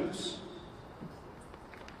 Matus.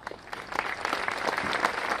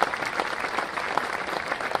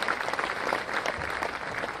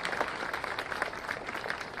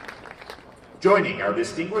 Joining our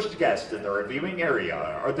distinguished guests in the reviewing area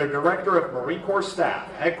are the Director of Marine Corps Staff,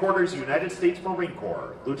 Headquarters United States Marine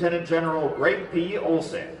Corps, Lieutenant General Greg P.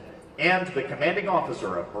 Olson, and the Commanding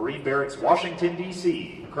Officer of Marine Barracks, Washington,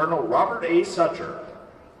 D.C., Colonel Robert A. Sucher.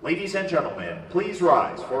 Ladies and gentlemen, please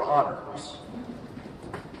rise for honors.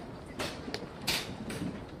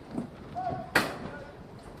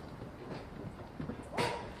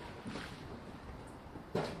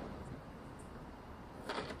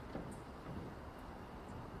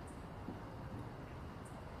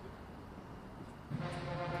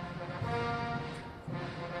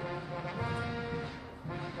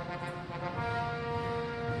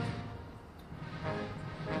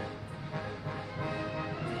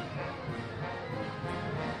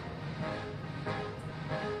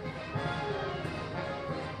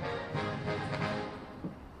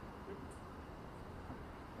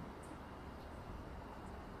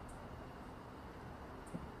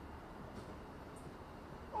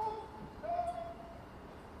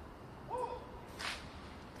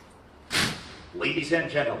 Ladies and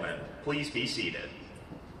gentlemen, please be seated.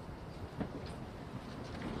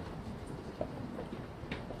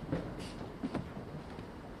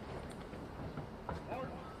 Martin,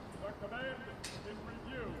 the command in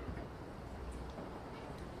review.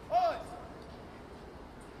 Eyes.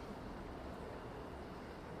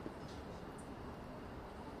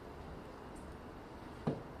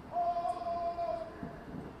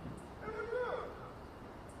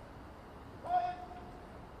 In review. Eyes. Hey.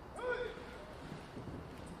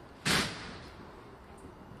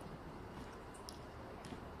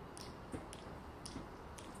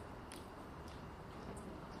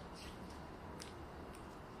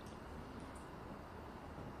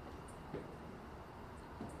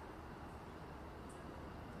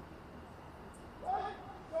 Right,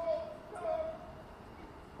 go, go.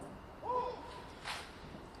 Hold.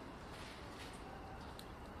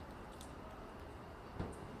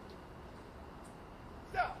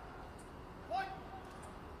 Stop. Fight.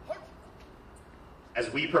 Punch.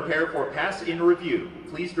 As we prepare for pass in review,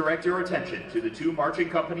 please direct your attention to the two marching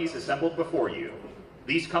companies assembled before you.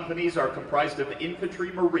 These companies are comprised of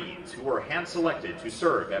infantry Marines who were hand-selected to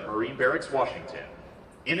serve at Marine Barracks, Washington.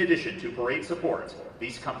 In addition to parade support,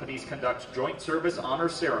 these companies conduct joint service honor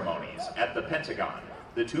ceremonies at the Pentagon,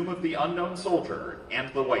 the Tomb of the Unknown Soldier,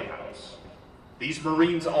 and the White House. These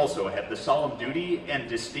Marines also have the solemn duty and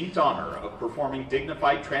distinct honor of performing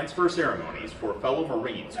dignified transfer ceremonies for fellow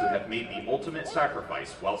Marines who have made the ultimate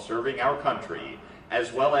sacrifice while serving our country,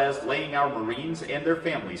 as well as laying our Marines and their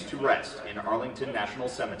families to rest in Arlington National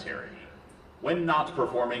Cemetery. When not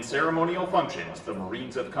performing ceremonial functions, the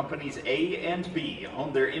Marines of Companies A and B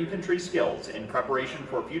hone their infantry skills in preparation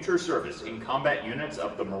for future service in combat units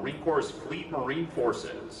of the Marine Corps' Fleet Marine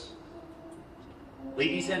Forces.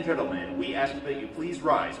 Ladies and gentlemen, we ask that you please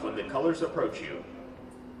rise when the colors approach you.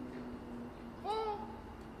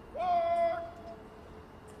 Forward.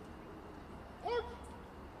 Punch.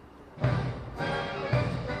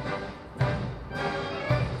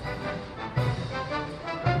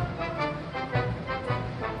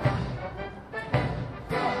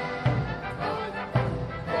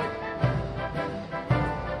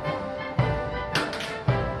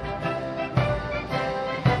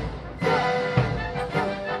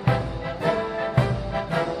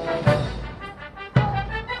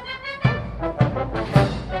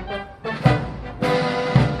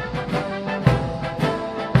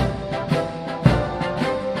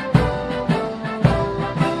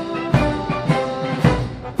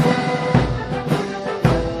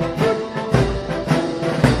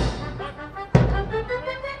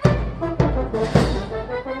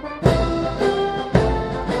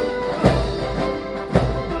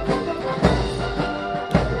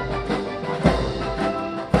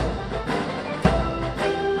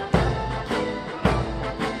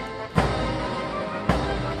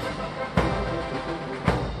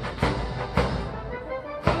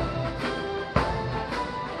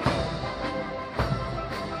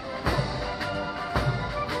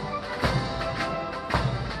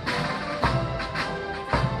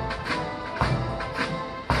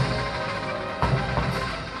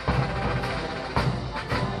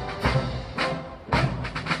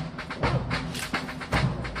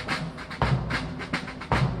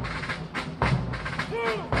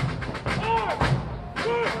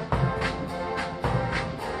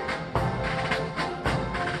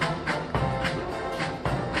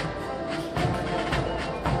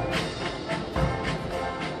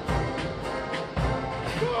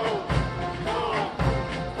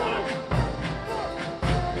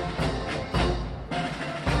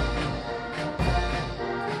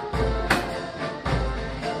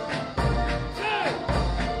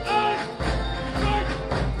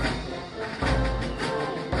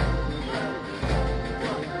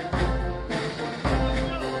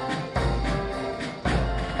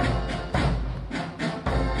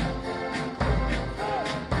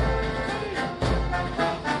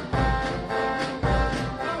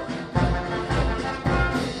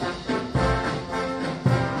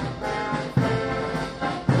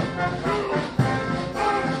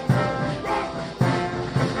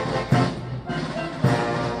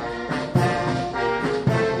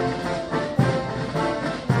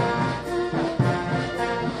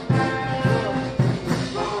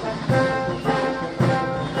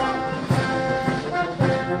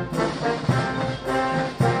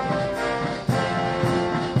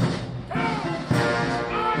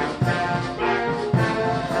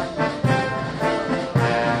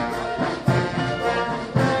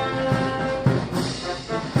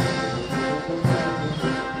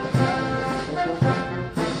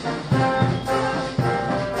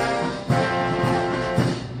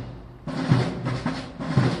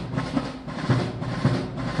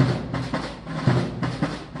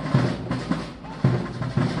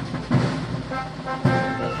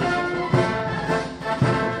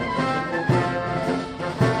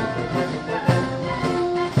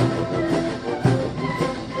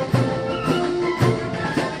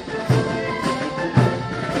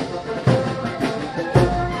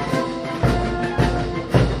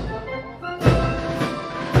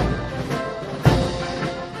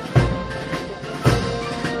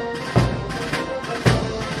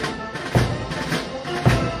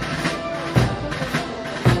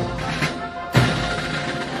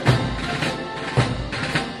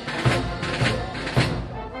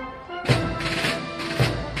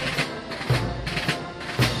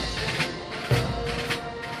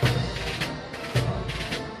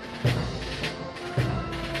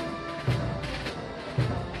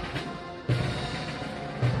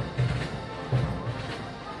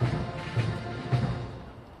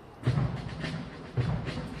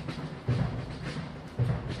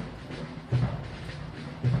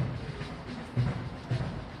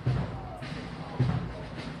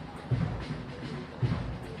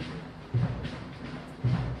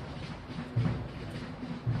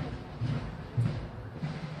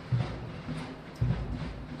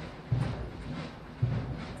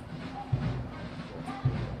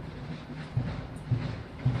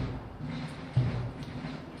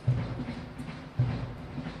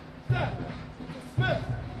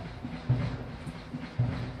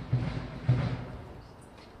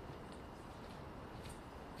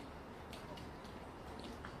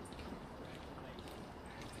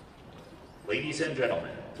 Ladies and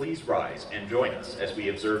gentlemen, please rise and join us as we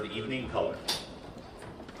observe evening color.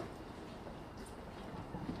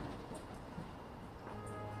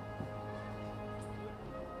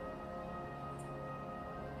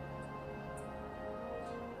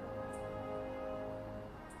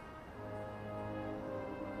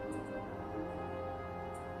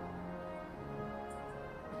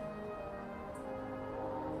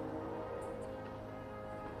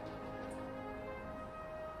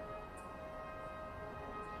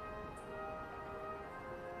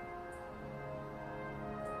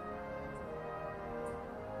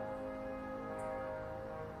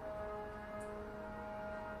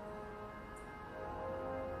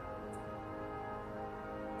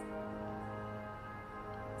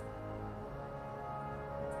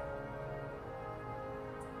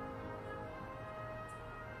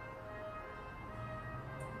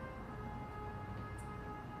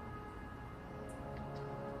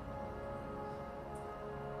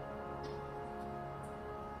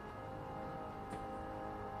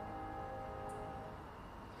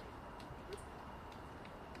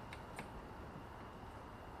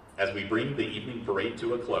 As we bring the evening parade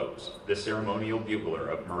to a close, the ceremonial bugler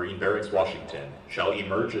of Marine Barracks, Washington, shall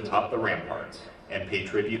emerge atop the ramparts and pay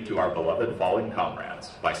tribute to our beloved fallen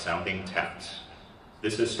comrades by sounding taps.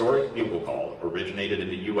 This historic bugle call originated in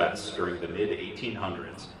the U.S. during the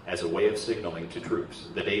mid-1800s as a way of signaling to troops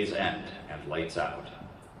the day's end and lights out.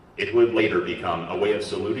 It would later become a way of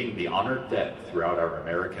saluting the honored dead throughout our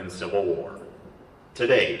American Civil War.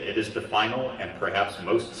 Today, it is the final and perhaps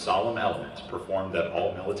most solemn element performed at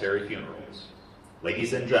all military funerals.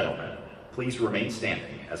 Ladies and gentlemen, please remain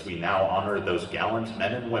standing as we now honor those gallant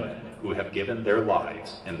men and women who have given their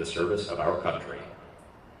lives in the service of our country.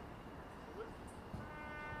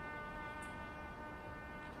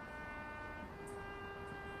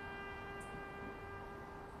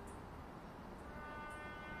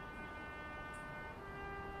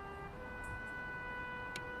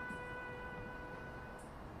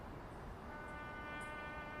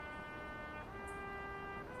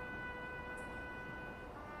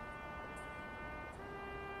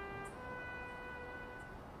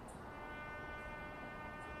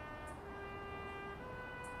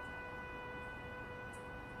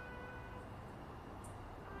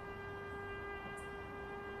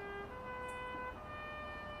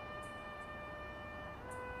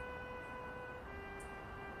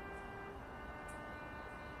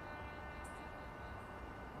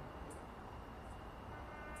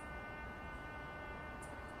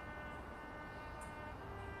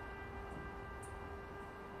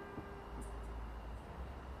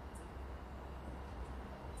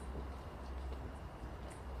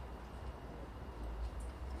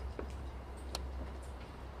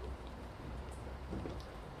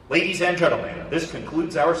 Ladies and gentlemen, this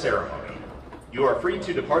concludes our ceremony. You are free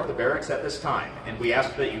to depart the barracks at this time, and we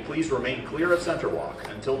ask that you please remain clear of Center Walk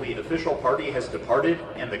until the official party has departed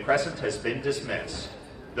and the crescent has been dismissed.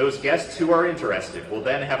 Those guests who are interested will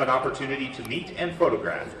then have an opportunity to meet and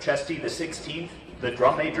photograph Chesty the 16th, the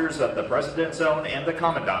drum majors of the President's Zone and the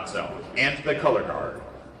Commandant's Zone, and the Color Guard.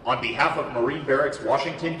 On behalf of Marine Barracks,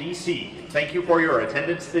 Washington, D.C., thank you for your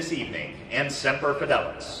attendance this evening, and Semper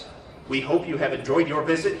Fidelis. We hope you have enjoyed your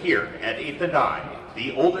visit here at 8th and I,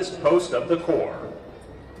 the oldest post of the Corps.